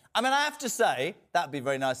Belgravia. I mean, I have to say, that'd be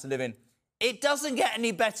very nice to live in. It doesn't get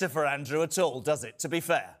any better for Andrew at all, does it, to be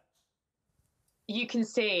fair? You can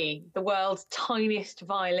see the world's tiniest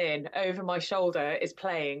violin over my shoulder is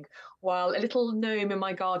playing while a little gnome in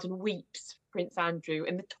my garden weeps for Prince Andrew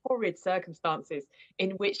in the torrid circumstances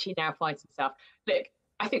in which he now finds himself. Look,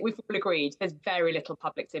 I think we've all agreed there's very little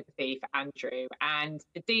public sympathy for Andrew. And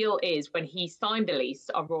the deal is when he signed the lease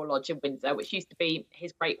on Royal Lodge in Windsor, which used to be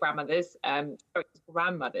his great-grandmother's, his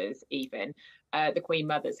grandmother's even, the Queen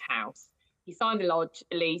Mother's house. He signed the lodge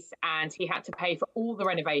lease and he had to pay for all the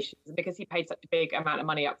renovations. And because he paid such a big amount of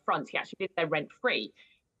money up front, he actually did their rent-free.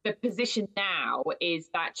 The position now is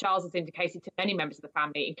that Charles has indicated to many members of the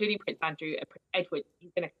family, including Prince Andrew and Prince Edward, he's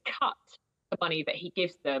going to cut the money that he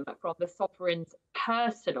gives them from the sovereign's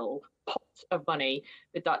personal pot of money,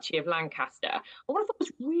 the Duchy of Lancaster. And what I thought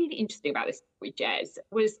was really interesting about this story, Jez,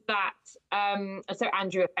 was that, so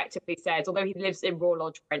Andrew effectively says, although he lives in Royal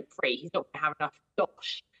Lodge rent-free, he's not going to have enough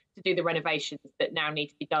dosh to do the renovations that now need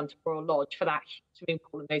to be done to Royal Lodge for that swimming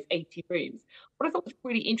pool and those 80 rooms. What I thought was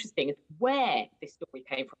really interesting is where this story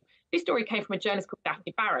came from. This story came from a journalist called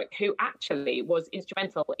Daphne Barrack, who actually was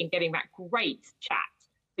instrumental in getting that great chat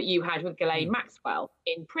that you had with Ghislaine Maxwell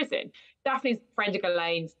in prison. Daphne's a friend of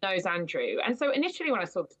Ghislaine's, knows Andrew. And so initially when I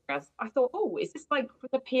saw this, I thought, oh, is this like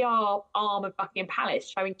the PR arm of Buckingham Palace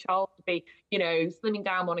showing Charles to be, you know, slimming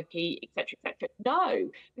down monarchy, etc., etc.? No,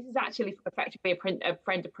 this is actually effectively a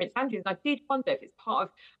friend of Prince Andrew's. And I did wonder if it's part of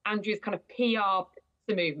Andrew's kind of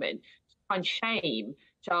PR movement to try and shame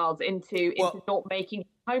Charles into not making him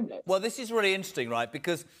homeless. Well, this is really interesting, right?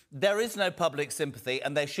 Because there is no public sympathy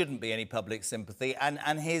and there shouldn't be any public sympathy.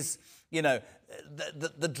 And his you know,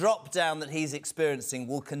 the drop down that he's experiencing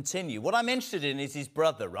will continue. What I'm interested in is his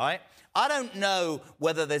brother, right? I don't know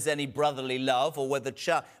whether there's any brotherly love or whether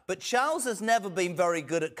but Charles has never been very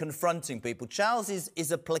good at confronting people. Charles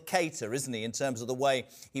is a placater, isn't he, in terms of the way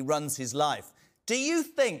he runs his life. Do you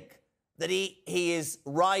think that he is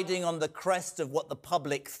riding on the crest of what the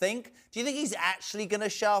public think? Do you think he's actually going to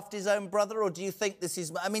shaft his own brother, or do you think this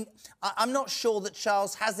is... I mean, I'm not sure that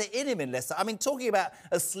Charles has it in him unless... I mean, talking about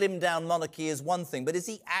a slimmed-down monarchy is one thing, but is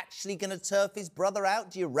he actually going to turf his brother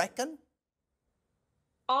out, do you reckon?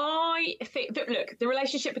 I think that, look, the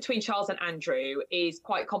relationship between Charles and Andrew is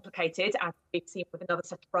quite complicated, as we've seen with another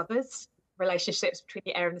set of brothers. Relationships between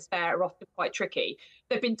the heir and the spare are often quite tricky.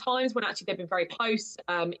 There have been times when actually they've been very close,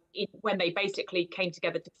 when they basically came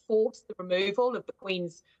together to force the removal of the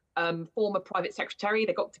Queen's former private secretary.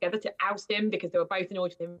 They got together to oust him because they were both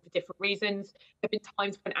annoyed with him for different reasons. There have been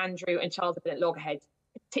times when Andrew and Charles have been at loggerheads,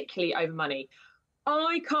 particularly over money.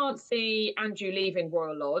 I can't see Andrew leaving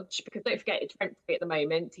Royal Lodge because, don't forget, it's rent-free at the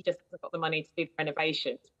moment. He just hasn't got the money to do the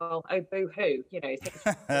renovations. Well, oh, boo-hoo, you know.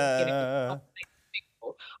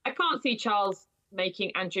 I can't see Charles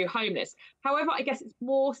making Andrew homeless. However, I guess it's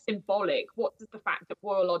more symbolic. What does the fact that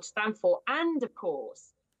Royal Lodge stand for? And, of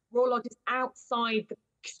course, Royal Lodge is outside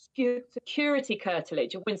the security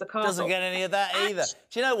curtilage of Windsor Castle. Doesn't get any of that either.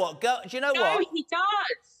 Do you know what? Do you know what? No, he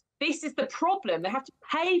does. This is the problem. They have to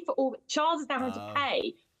pay for all... Charles is now having to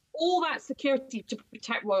pay all that security to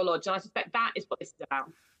protect Royal Lodge, and I suspect that is what this is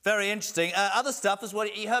about. Very interesting. Other stuff as well.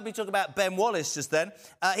 You heard me talk about Ben Wallace just then.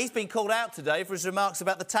 He's been called out today for his remarks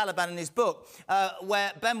about the Taliban in his book,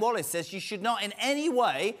 where Ben Wallace says you should not in any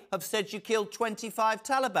way have said you killed 25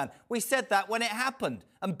 Taliban. We said that when it happened.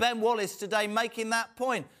 And Ben Wallace today making that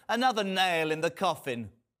point. Another nail in the coffin.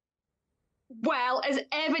 Well, as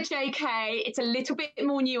ever, JK, it's a little bit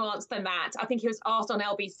more nuanced than that. I think he was asked on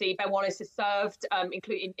LBC. Ben Wallace has served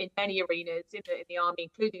including in many arenas in the army,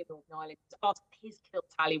 including in Northern Ireland. He was asked what his kill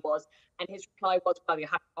tally was, and his reply was, well, you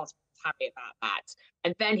have to ask Harry about that.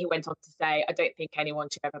 And then he went on to say, I don't think anyone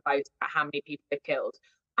should ever vote about how many people they've killed.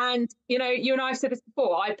 And, you know, you and I have said this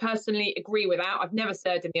before, I personally agree with that. I've never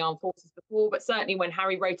served in the armed forces before, but certainly when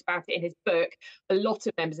Harry wrote about it in his book, a lot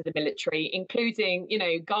of members of the military, including, you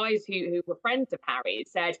know, guys who were friends of Harry,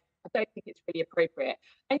 said, I don't think it's really appropriate.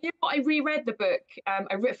 And you know what? I reread the book.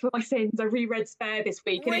 For my sins, I reread Spare this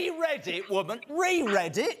week. Reread it, woman?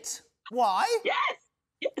 Reread it? Why?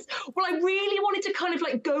 Yes. Well, I really wanted to kind of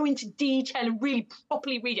like go into detail and really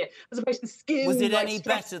properly read it, as opposed to skim. Was it any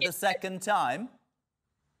better the second time?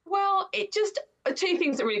 Well, it just... Two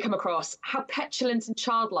things that really come across, how petulant and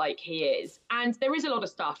childlike he is. And there is a lot of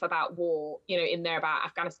stuff about war, you know, in there about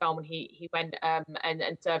Afghanistan when he went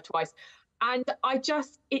and served twice. And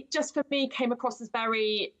it just for me came across as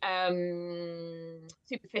very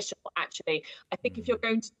superficial, actually. I think if you're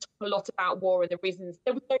going to talk a lot about war and the reasons,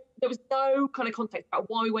 there was no kind of context about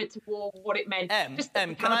why we went to war, what it meant.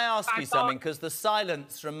 Can I ask you something? Because the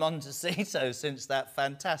silence from Montecito since that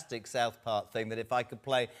fantastic South Park thing that if I could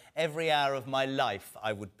play every hour of my life,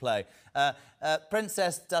 I would play.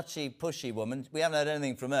 Princess Duchy Pushy Woman, we haven't heard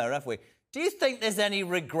anything from her, have we? Do you think there's any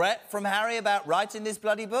regret from Harry about writing this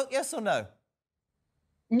bloody book, yes or no?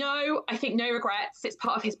 No, I think no regrets. It's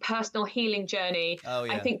part of his personal healing journey. Oh,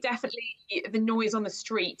 yeah. I think definitely the noise on the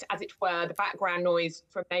street, as it were, the background noise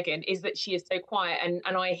from Meghan, is that she is so quiet. And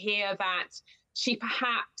I hear that she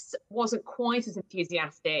perhaps wasn't quite as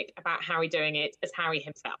enthusiastic about Harry doing it as Harry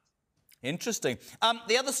himself. Interesting.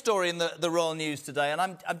 The other story in the Royal News today, and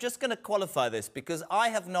I'm just going to qualify this because I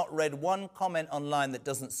have not read one comment online that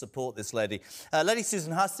doesn't support this lady. Lady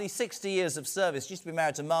Susan Hussey, 60 years of service, used to be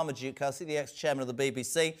married to Marmaduke Hussey, the ex-chairman of the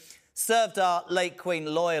BBC, served our late Queen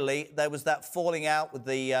loyally. There was that falling out with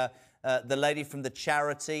the lady from the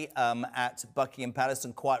charity at Buckingham Palace,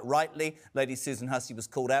 and quite rightly, Lady Susan Hussey was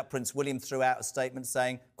called out. Prince William threw out a statement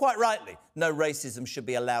saying, quite rightly, no racism should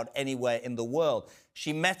be allowed anywhere in the world.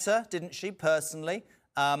 She met her, didn't she, personally?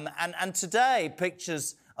 And today,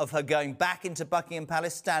 pictures of her going back into Buckingham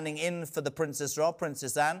Palace, standing in for the Princess Royal,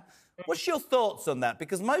 Princess Anne. What's your thoughts on that?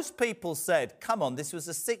 Because most people said, come on, this was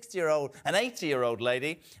a 60-year-old, an 80-year-old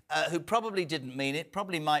lady who probably didn't mean it,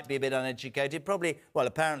 probably might be a bit uneducated, probably, well,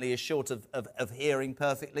 apparently is short of hearing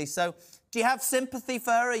perfectly. So do you have sympathy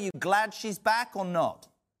for her? Are you glad she's back or not?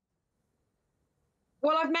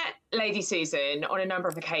 Well, I've met Lady Susan on a number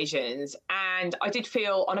of occasions, and I did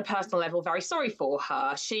feel, on a personal level, very sorry for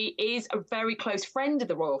her. She is a very close friend of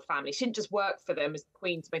the royal family. She didn't just work for them as the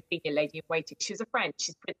Queen's most senior lady-in-waiting. She was a friend.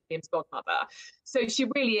 She's Prince William's godmother. So she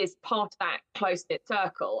really is part of that close-knit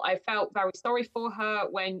circle. I felt very sorry for her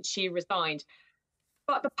when she resigned.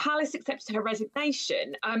 But the palace accepted her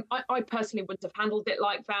resignation. I personally wouldn't have handled it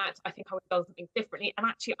like that. I think I would have done something differently. And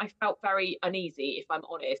actually, I felt very uneasy, if I'm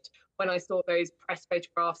honest, when I saw those press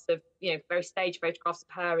photographs of, very staged photographs of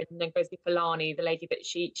her and Ngozi Fulani, the lady that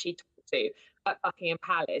she talked to at Buckingham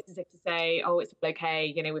Palace, as if to say, oh, it's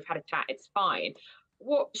okay, we've had a chat, it's fine.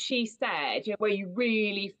 What she said, where you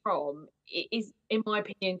really from, is, in my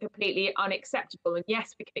opinion, completely unacceptable. And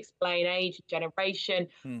yes, we can explain age and generation,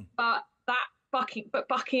 but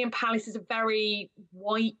Buckingham Palace is a very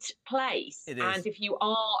white place. It is. And if you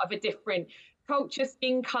are of a different culture,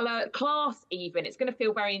 skin colour, class even, it's going to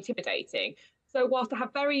feel very intimidating. So whilst I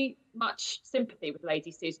have very much sympathy with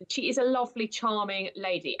Lady Susan, she is a lovely, charming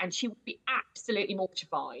lady, and she would be absolutely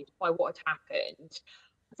mortified by what had happened.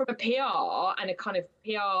 From a PR and a kind of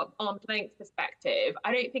PR arm's length perspective,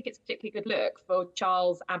 I don't think it's a particularly good look for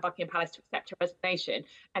Charles and Buckingham Palace to accept her resignation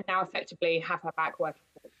and now effectively have her back working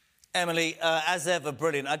for them. Emily, as ever,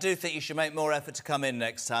 brilliant. I do think you should make more effort to come in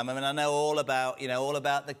next time. I mean, I know all about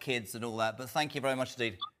the kids and all that, but thank you very much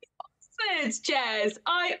indeed. Jez,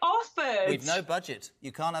 I offered. We've no budget.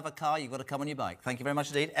 You can't have a car, you've got to come on your bike. Thank you very much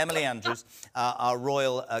indeed. Emily Andrews, our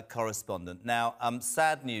royal correspondent. Now,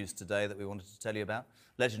 sad news today that we wanted to tell you about.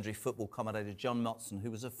 Legendary football commentator John Motson,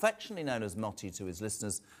 who was affectionately known as Motty to his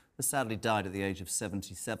listeners, has sadly died at the age of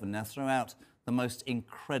 77. Now, throughout the most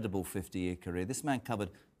incredible 50-year career, this man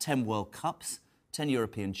covered 10 World Cups, 10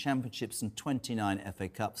 European Championships and 29 FA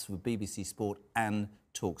Cups for BBC Sport and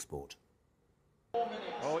TalkSport.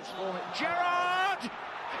 Oh, it's 4 minutes. Gerrard!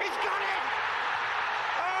 He's got it!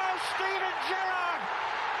 Oh, Steven Gerrard!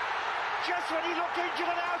 Just when he looked injured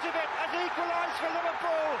and out of it, has equalised for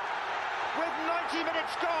Liverpool. With 90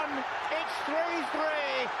 minutes gone, it's 3-3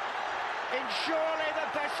 in surely the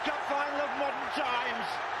best cup final of modern times.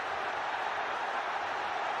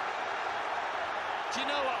 Do you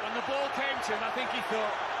know what? When the ball came to him, I think he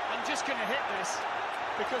thought, I'm just going to hit this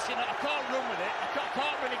because, I can't run with it. I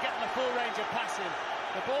can't really get in the full range of passing.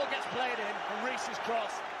 The ball gets played in from Reece's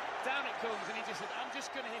cross. Down it comes, and he just said, I'm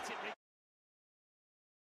just going to hit it.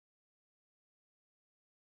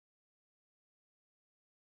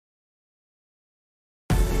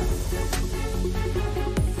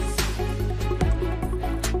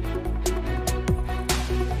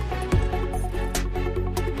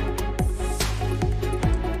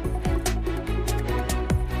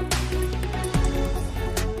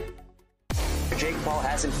 Jake Paul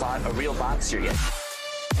hasn't fought a real boxer yet.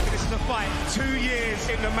 This is a fight 2 years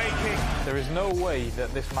in the making. There is no way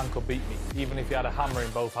that this man could beat me, even if he had a hammer in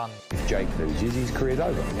both hands. If Jake loses, his career's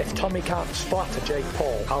over. If Tommy can't splatter Jake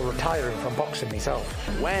Paul, I'll retire him from boxing myself.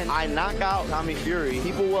 When I knock out Tommy Fury,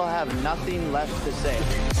 people will have nothing left to say.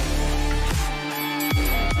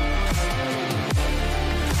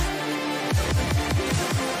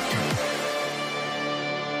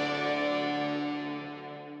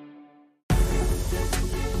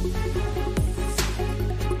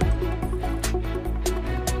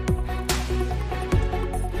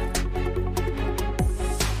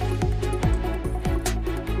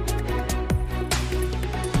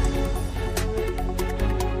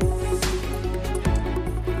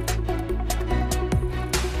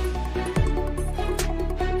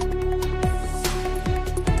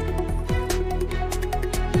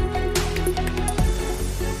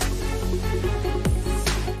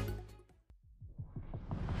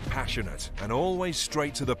 Passionate and always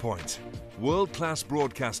straight to the point. World-class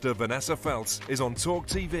broadcaster Vanessa Feltz is on Talk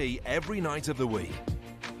TV every night of the week.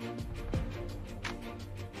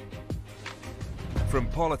 From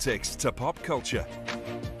politics to pop culture,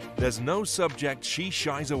 there's no subject she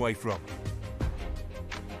shies away from.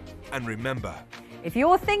 And remember, if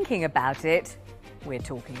you're thinking about it, we're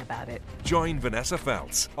talking about it. Join Vanessa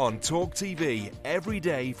Feltz on Talk TV every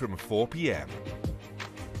day from 4 p.m.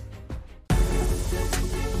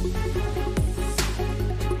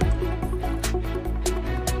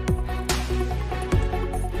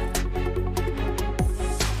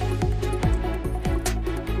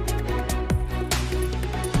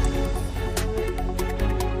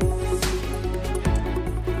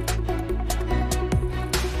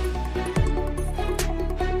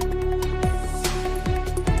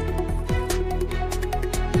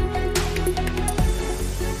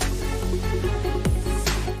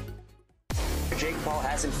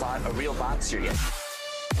 Hasn't fought a real boxer yet.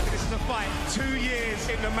 This is a fight 2 years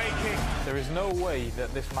in the making. There is no way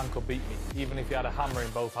that this man could beat me, even if he had a hammer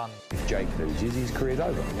in both hands. If Jake loses, his career's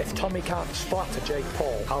over. If Tommy can't splatter Jake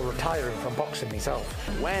Paul, I'll retire him from boxing myself.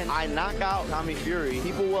 When I knock out Tommy Fury,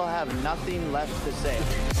 people will have nothing left to say.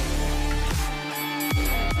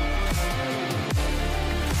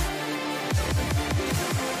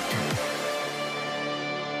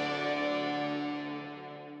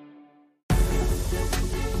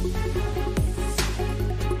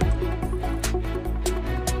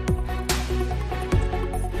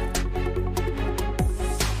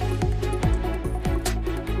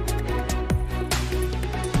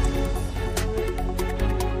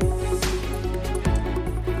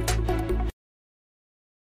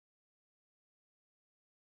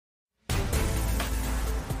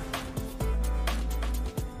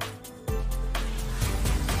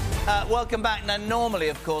 Welcome back. Now, normally,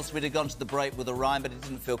 of course, we'd have gone to the break with a rhyme, but it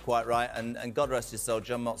didn't feel quite right. And God rest his soul,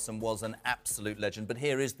 John Motson was an absolute legend. But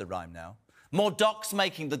here is the rhyme now. More docs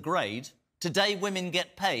making the grade. Today, women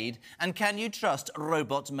get paid. And can you trust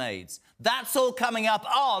robot maids? That's all coming up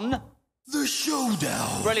on... The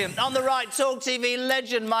Showdown. Brilliant. On the right, Talk TV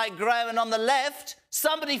legend Mike Graham. And on the left,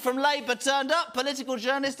 somebody from Labour turned up, political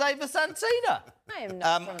journalist Ava Santina. I am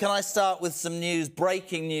not Can I start with some news?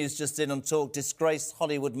 Breaking news just in on Talk. Disgraced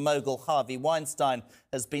Hollywood mogul Harvey Weinstein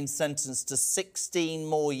has been sentenced to 16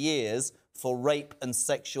 more years for rape and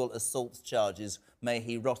sexual assault charges. May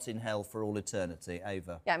he rot in hell for all eternity.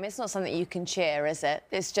 Ava. Yeah, I mean, it's not something you can cheer, is it?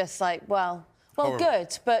 It's just like, well, Horrible.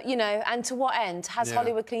 good, but, you know, and to what end? Has Yeah.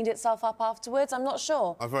 Hollywood cleaned itself up afterwards? I'm not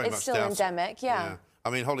sure. I very It's much still doubt it. endemic, yeah. I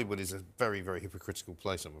mean, Hollywood is a very, very hypocritical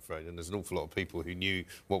place, I'm afraid, and there's an awful lot of people who knew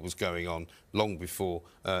what was going on long before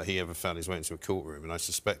he ever found his way into a courtroom, and I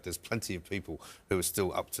suspect there's plenty of people who are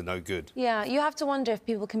still up to no good. Yeah, you have to wonder if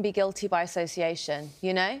people can be guilty by association,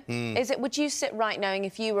 you know? Would you sit right knowing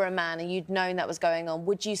if you were a man and you'd known that was going on,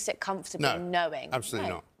 would you sit comfortably knowing? Absolutely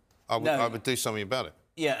No. not. I would do something about it.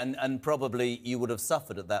 Yeah, and probably you would have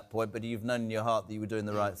suffered at that point, but you've known in your heart that you were doing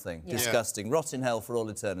the right thing. Yeah. Disgusting. Rot in hell for all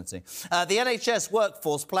eternity. The NHS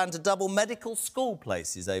workforce plan to double medical school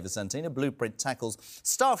places, Ava Santina. Blueprint tackles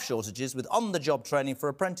staff shortages with on-the-job training for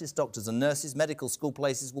apprentice doctors and nurses. Medical school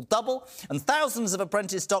places will double, and thousands of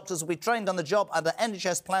apprentice doctors will be trained on the job under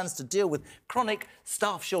NHS plans to deal with chronic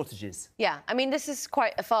staff shortages. Yeah, I mean, this is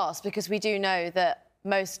quite a farce because we do know that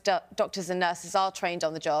most doctors and nurses are trained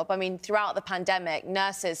on the job. I mean, throughout the pandemic,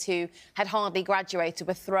 nurses who had hardly graduated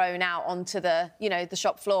were thrown out onto the, you know, the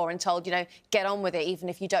shop floor and told, you know, get on with it, even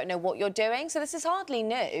if you don't know what you're doing. So this is hardly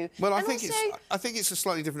new. Well, I And think also- it's a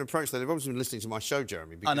slightly different approach. They've obviously been listening to my show,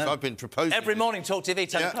 Jeremy, because I've been proposing Every morning, Talk TV,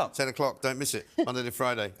 10 o'clock. 10 o'clock, don't miss it, Monday to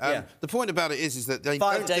Friday. Yeah. The point about it is that they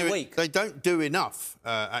they don't do enough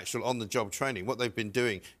actual on-the-job training. What they've been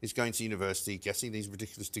doing is going to university, getting these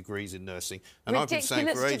ridiculous degrees in nursing. And I've been saying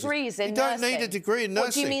for ages, degrees in you don't nursing. need a degree in nursing.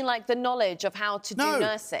 What do you mean, like the knowledge of how to do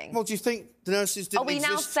nursing? Well, do you think the nurses didn't Are we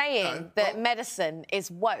now exist? saying that medicine is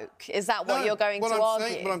woke? Is that what you're going to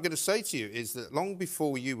argue? What I'm going to say to you is that long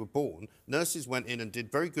before you were born, nurses went in and did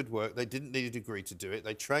very good work. They didn't need a degree to do it.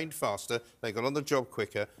 They trained faster, they got on the job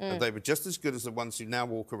quicker, and they were just as good as the ones who now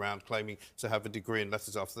walk around claiming to have a degree and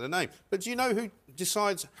letters after their name. But do you know who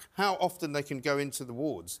decides how often they can go into the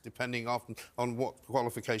wards, depending on what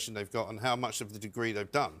qualification they've got and how much of the degree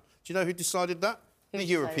they've done? Do you know who decided that? The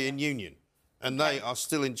European Union. And they are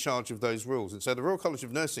still in charge of those rules. And so the Royal College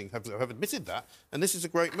of Nursing have admitted that, and this is a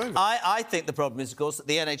great move. I think the problem is, of course, that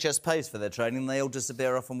the NHS pays for their training and they all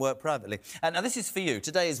disappear off and work privately. And now this is for you.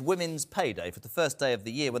 Today is Women's Pay Day, for the first day of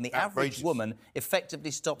the year when the average woman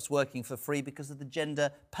effectively stops working for free because of the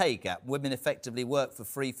gender pay gap. Women effectively work for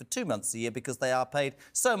free for 2 months a year because they are paid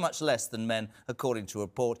so much less than men, according to a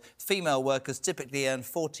report. Female workers typically earn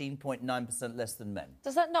 14.9% less than men.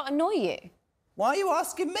 Does that not annoy you? Why are you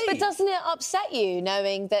asking me? But doesn't it upset you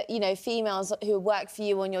knowing that, you know, females who work for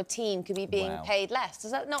you on your team could be being paid less?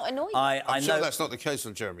 Does that not annoy you? I'm sure that's not the case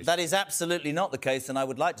on Jeremy's. That is absolutely not the case, and I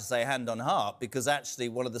would like to say hand on heart, because actually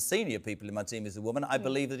one of the senior people in my team is a woman. I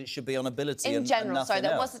believe that it should be on ability In general, and sorry, nothing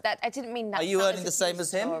that else. wasn't that. I didn't mean that. Are you that earning the same as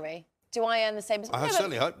him? Story. Do I earn the same as him? I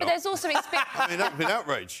certainly hope not. But there's also experience. I mean, that would be an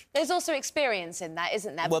outrage. There's also experience in that,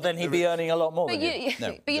 isn't there? Well, then he'd be earning a lot more But than you.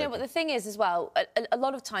 No, but you know what the thing is as well. A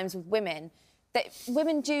lot of times with women, that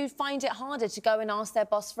women do find it harder to go and ask their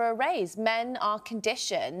boss for a raise. Men are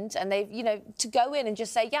conditioned, and they've, you know, to go in and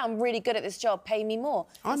just say, "Yeah, I'm really good at this job. Pay me more."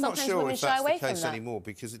 I'm And not sometimes sure women if shy that's away the from case that. anymore,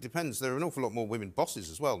 because it depends. There are an awful lot more women bosses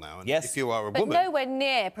as well now. And yes. if you are a But woman... nowhere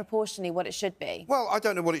near proportionally what it should be. Well, I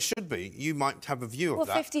don't know what it should be. You might have a view of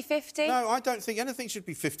that. 50-50? No, I don't think anything should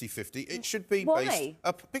be 50-50. It should be Why?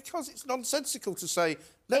 based... because it's nonsensical to say,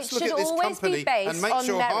 let's look should at this always be company based and make on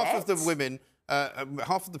sure half of the merit. women...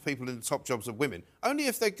 half of the people in the top jobs are women, only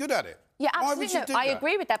if they're good at it. Yeah, Why absolutely. would you do I that?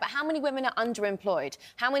 agree with that. But how many women are underemployed?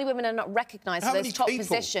 How many women are not recognised How for those many top people?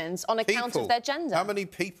 positions on account of their gender? How many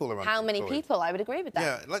people are How many unemployed? people? I would agree with that.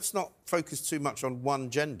 Yeah, let's not focus too much on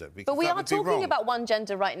one gender, because But we that are would be talking wrong. about one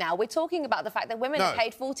gender right now. We're talking about the fact that women are No.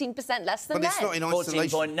 paid 14% less than But men. it's not in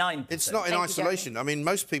isolation. 14.9%. It's not in Thank you, isolation. I mean,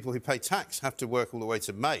 most people who pay tax have to work all the way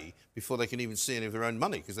to May before they can even see any of their own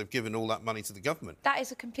money, because they've given all that money to the government. That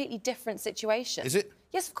is a completely different situation. Is it?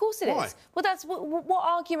 Yes, of course it is. Why? Well, that's what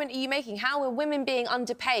argument are you making? How are women being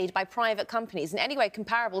underpaid by private companies in any way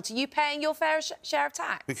comparable to you paying your fair share of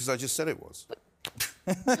tax? Because I just said it was.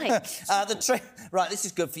 Right, this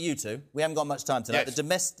is good for you two. We haven't got much time tonight.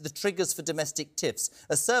 Yes. The triggers for domestic tiffs.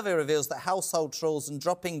 A survey reveals that household chores and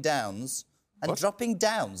dropping downs And dropping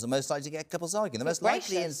downs are most likely to get couples arguing. The most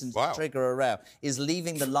likely instance to trigger a row is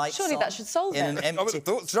leaving the lights Surely that should solve in it. an empty...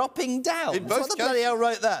 Dropping down. What the bloody hell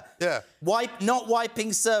wrote that? Yeah. Not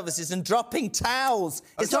wiping surfaces and dropping towels.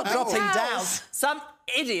 It's not dropping down. Some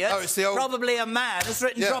idiot, probably a man, has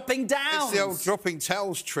written dropping down. It's the old dropping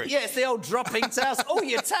towels trick. Yeah, it's the old dropping towels. Oh,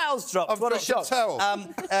 your towels dropped. What a shock.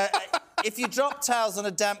 If you drop towels on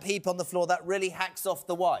a damp heap on the floor, that really hacks off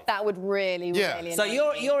the wife. That would really, really So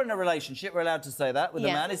annoy me. you're in a relationship, we're allowed to say that, with a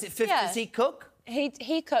man. Is it 50? Does he cook?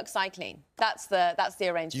 He cooks, I clean. That's the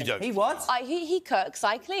arrangement. You don't. He what? He cooks,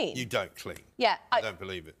 I clean. You don't clean. Yeah. I don't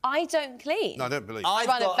believe it. I don't clean. No, I don't believe it. I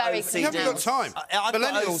run a very clean. You haven't got time. I've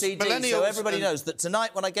got OCD, so everybody knows that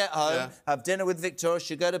tonight when I get home, have dinner with Victoria,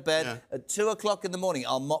 she'll go to bed, at 2 o'clock in the morning,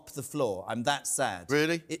 I'll mop the floor. I'm that sad.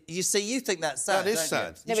 Really? You see, you think that's sad, That is don't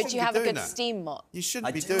sad. You? No, but you have a good steam mop. You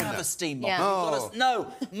shouldn't be doing that. I do have a steam mop. Yeah. Oh.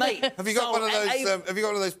 No, mate. Have you got one of those? Have you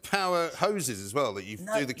got one of those power hoses as well that you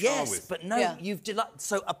do the car with? Yes, but no, you've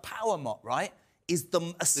so a power mop, right? Is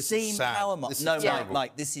a steam power mop? No,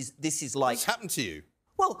 Mike, this is like... What's happened to you?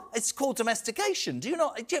 Well, it's called domestication. Do you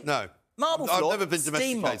not... No. Marble floor, I've never been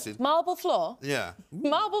domesticated. Marble floor? Yeah.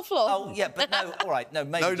 Marble floor? Oh, yeah, but no, all right, no,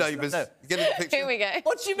 maybe... No neighbours. No. Get in the picture. Here we go.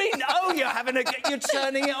 What do you mean? Oh, you're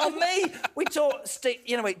turning it on me. We talk...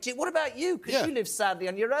 what about you? Because you live sadly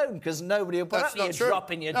on your own, because nobody will put up with you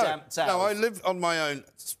dropping your damp towels. No, I live on my own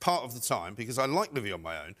part of the time, because I like living on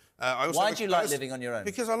my own. Why do you like living on your own?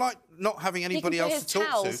 Because I like not having anybody else to talk to. You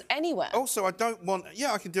can put his towels anywhere. Also, I don't want...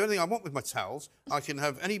 Yeah, I can do anything I want with my towels. I can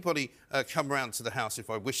have anybody come round to the house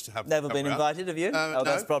if I wish to have them Never been invited, have you? No.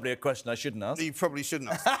 That's probably a question I shouldn't ask. You probably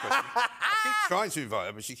shouldn't ask that question. I keep trying to invite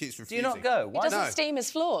her, but she keeps refusing. Do you not go? Why? He doesn't steam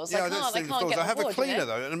his floors. Yeah, I can't steam get his floors. I have on board, a cleaner,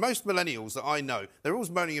 though, and most millennials that I know, they're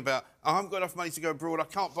always moaning about, I haven't got enough money to go abroad, I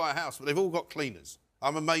can't buy a house, but they've all got cleaners.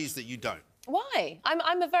 I'm amazed that you don't. Why?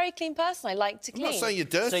 I'm a very clean person. I like to clean. I'm not saying you're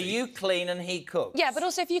dirty. So you clean and he cooks? Yeah, but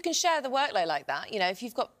also if you can share the workload like that, if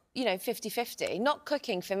you've got, 50-50, not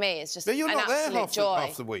cooking for me is just but you're an not there absolute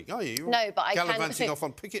half the week, are you? You're no, but I can... gallivanting off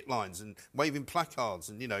on picket lines and waving placards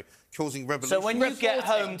and, causing revolution. So when you get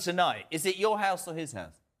home tonight, is it your house or his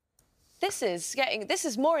house? This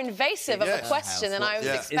is more invasive of a question than I was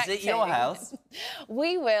expecting. Is it your house?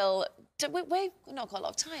 We will... We've not got a lot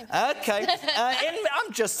of time. OK.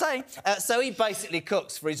 I'm just saying. So he basically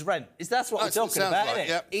cooks for his rent. That's what we're talking about, isn't it?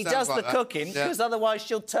 Yep, he does the cooking because otherwise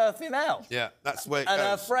she'll turf him out. Yeah, that's where it and goes.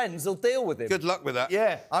 her friends will deal with him. Good luck with that.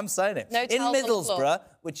 Yeah, I'm saying it. No in towels on the floor. Middlesbrough,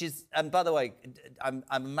 which is... And by the way, I'm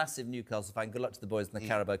a massive Newcastle fan. Good luck to the boys in the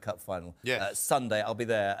Carabao Cup final. Yes. Sunday, I'll be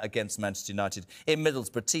there against Manchester United. In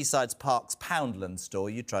Middlesbrough, Teesside Park's Poundland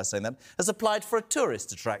store, you try saying that, has applied for a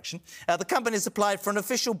tourist attraction. The company has applied for an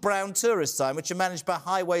official brown tourist sign, which are managed by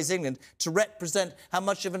Highways England to represent how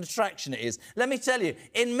much of an attraction it is. Let me tell you,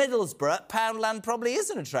 in Middlesbrough, Poundland probably is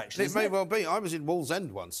an attraction, It may well be. I was in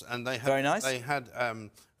Wallsend once, and they had... Very nice. They had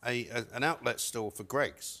an outlet store for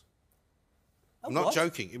Greggs. I'm not what?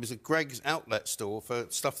 joking. It was a Greggs outlet store for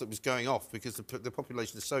stuff that was going off because the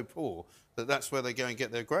population is so poor that that's where they go and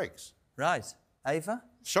get their Greggs. Right. Ava?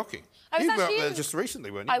 Shocking. I was You were up actually there in- just recently,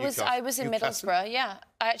 weren't you? I was in Middlesbrough, yeah.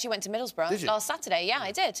 I actually went to Middlesbrough Did you? last Saturday, yeah,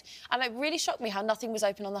 I did. And it really shocked me how nothing was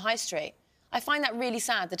open on the high street. I find that really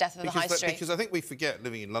sad, the death of the high street. Because I think we forget,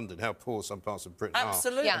 living in London, how poor some parts of Britain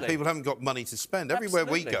Absolutely. are. Yeah. People haven't got money to spend. Everywhere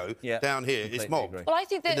we go, down here, it's mobbed. Well, I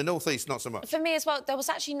think that... In the North East, not so much. For me as well, there was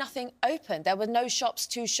actually nothing open. There were no shops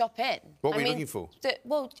to shop in. What were you looking for?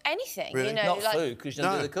 Anything, Really? Not food, because you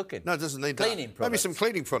don't do the cooking. No, it doesn't need Cleaning that. products. Maybe some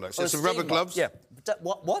cleaning products. Or Some steam rubber mop. gloves. Yeah.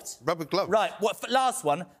 What? Rubber gloves. Right. Last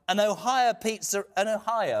one. An Ohio pizza...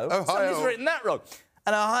 Somebody's written that wrong.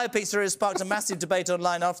 An Ohio pizzeria has sparked a massive debate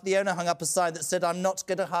online after the owner hung up a sign that said, "I'm not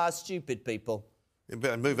going to hire stupid people." You'd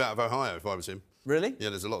better move out of Ohio if I was him. Really? Yeah,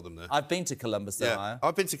 there's a lot of them there. I've been to Columbus, Ohio.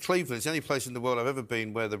 I've been to Cleveland. It's the only place in the world I've ever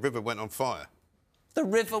been where the river went on fire. The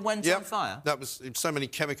river went on fire? That was so many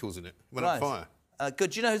chemicals in it. Went on fire. Good.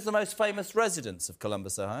 Do you know who's the most famous residents of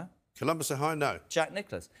Columbus, Ohio? Columbus, Ohio? No. Jack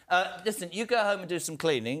Nicklaus. Listen, you go home and do some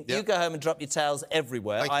cleaning. You go home and drop your towels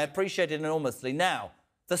everywhere. I appreciate it enormously. Now,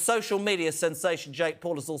 the social media sensation Jake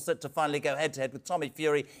Paul is all set to finally go head-to-head with Tommy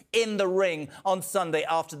Fury in the ring on Sunday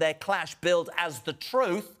after their clash billed as The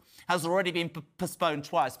Truth has already been postponed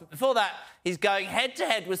twice. But before that, he's going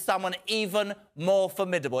head-to-head with someone even more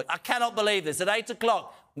formidable. I cannot believe this. At 8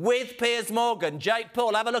 o'clock, with Piers Morgan, Jake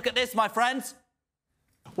Paul. Have a look at this, my friends.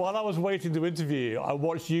 While I was waiting to interview you, I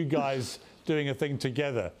watched you guys doing a thing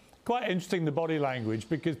together. Quite interesting, the body language,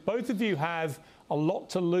 because both of you have a lot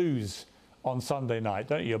to lose on Sunday night,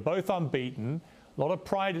 don't you? You're both unbeaten, a lot of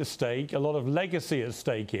pride at stake, a lot of legacy at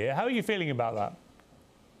stake here. How are you feeling about that?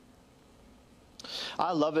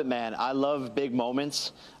 I love it, man. I love big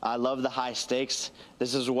moments. I love the high stakes.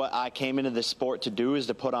 This is what I came into this sport to do, is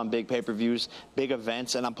to put on big pay-per-views, big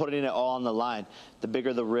events, and I'm putting it all on the line. The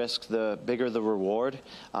bigger the risk, the bigger the reward.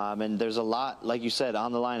 And there's a lot, like you said,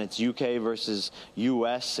 on the line. It's UK versus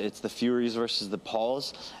US. It's the Furies versus the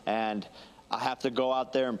Pauls. And I have to go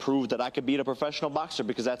out there and prove that I could beat a professional boxer,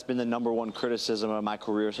 because that's been the #1 criticism of my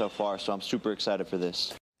career so far. So I'm super excited for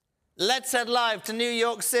this. Let's head live to New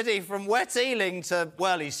York City from Wet Ealing to,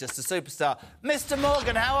 well, he's just a superstar. Mr.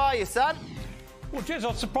 Morgan, how are you, son? Well, Jez,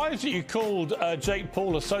 I'm surprised that you called Jake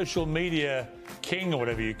Paul a social media king or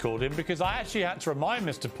whatever you called him, because I actually had to remind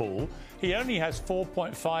Mr. Paul he only has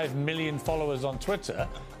 4.5 million followers on Twitter,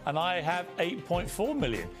 and I have 8.4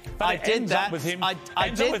 million. But I did that. With him, I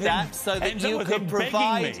did that so that you could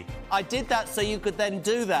provide. I did that so you could then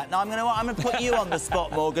do that. Now I'm going to put you on the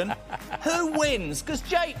spot, Morgan. Who wins? Because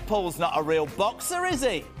Jake Paul's not a real boxer, is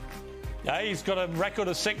he? Yeah, he's got a record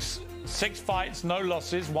of six fights, no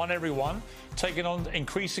losses, won every one, taking on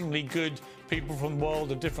increasingly good people from the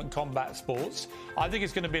world of different combat sports. I think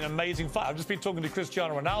it's going to be an amazing fight. I've just been talking to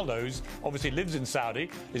Cristiano Ronaldo, who obviously lives in Saudi,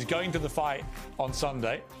 is going to the fight on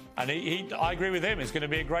Sunday. And I agree with him. It's going to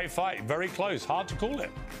be a great fight. Very close. Hard to call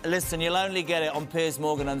it. Listen, you'll only get it on Piers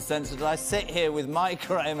Morgan Uncensored. I sit here with Mike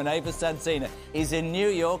Graham and Ava Santina. He's in New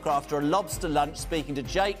York after a lobster lunch speaking to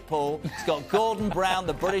Jake Paul. He's got Gordon Brown,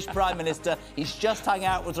 the British Prime Minister. He's just hung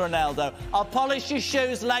out with Ronaldo. I'll polish your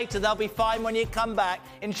shoes later. They'll be fine when you come back.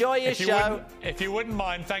 Enjoy your show. If you wouldn't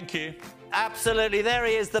mind, thank you. Absolutely. There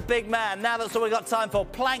he is, the big man. Now that's all we've got time for.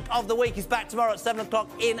 Plank of the Week is back tomorrow at 7 o'clock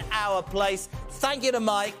in our place. Thank you to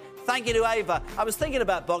Mike. Thank you to Ava. I was thinking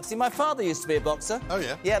about boxing. My father used to be a boxer. Oh,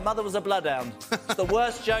 yeah? Yeah, mother was a bloodhound. It's the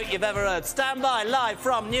worst joke you've ever heard. Stand by, live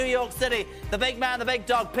from New York City. The big man, the big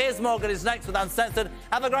dog, Piers Morgan is next with Uncensored.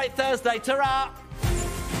 Have a great Thursday. Ta-ra!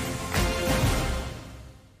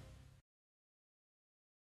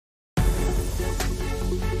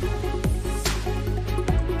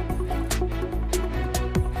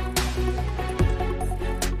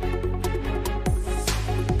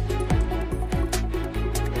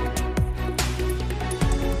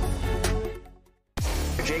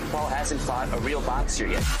 Jake Paul hasn't fought a real boxer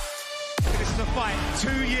yet. This is a fight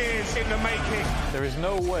 2 years in the making. There is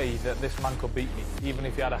no way that this man could beat me, even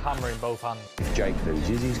if he had a hammer in both hands. If Jake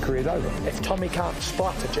loses, his career's over. If Tommy can't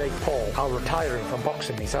splatter Jake Paul, I'll retire him from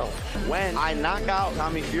boxing myself. When I knock out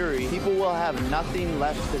Tommy Fury, people will have nothing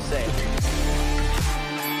left to say.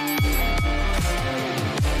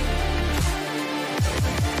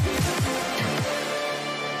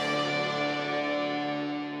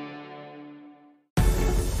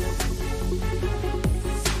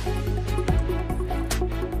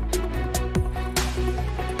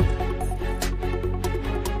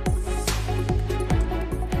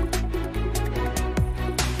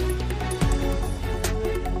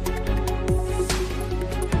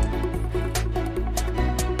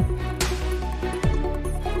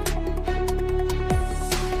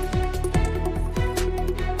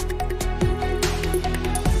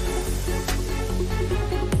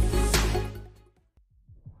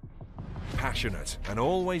 Passionate and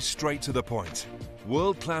always straight to the point.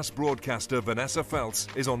 World-class broadcaster Vanessa Feltz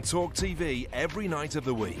is on Talk TV every night of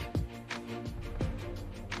the week.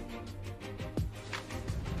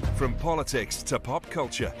 From politics to pop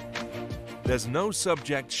culture, there's no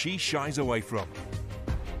subject she shies away from.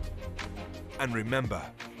 And remember,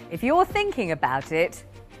 if you're thinking about it,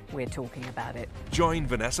 we're talking about it. Join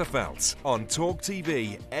Vanessa Feltz on Talk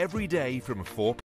TV every day from 4 p.m.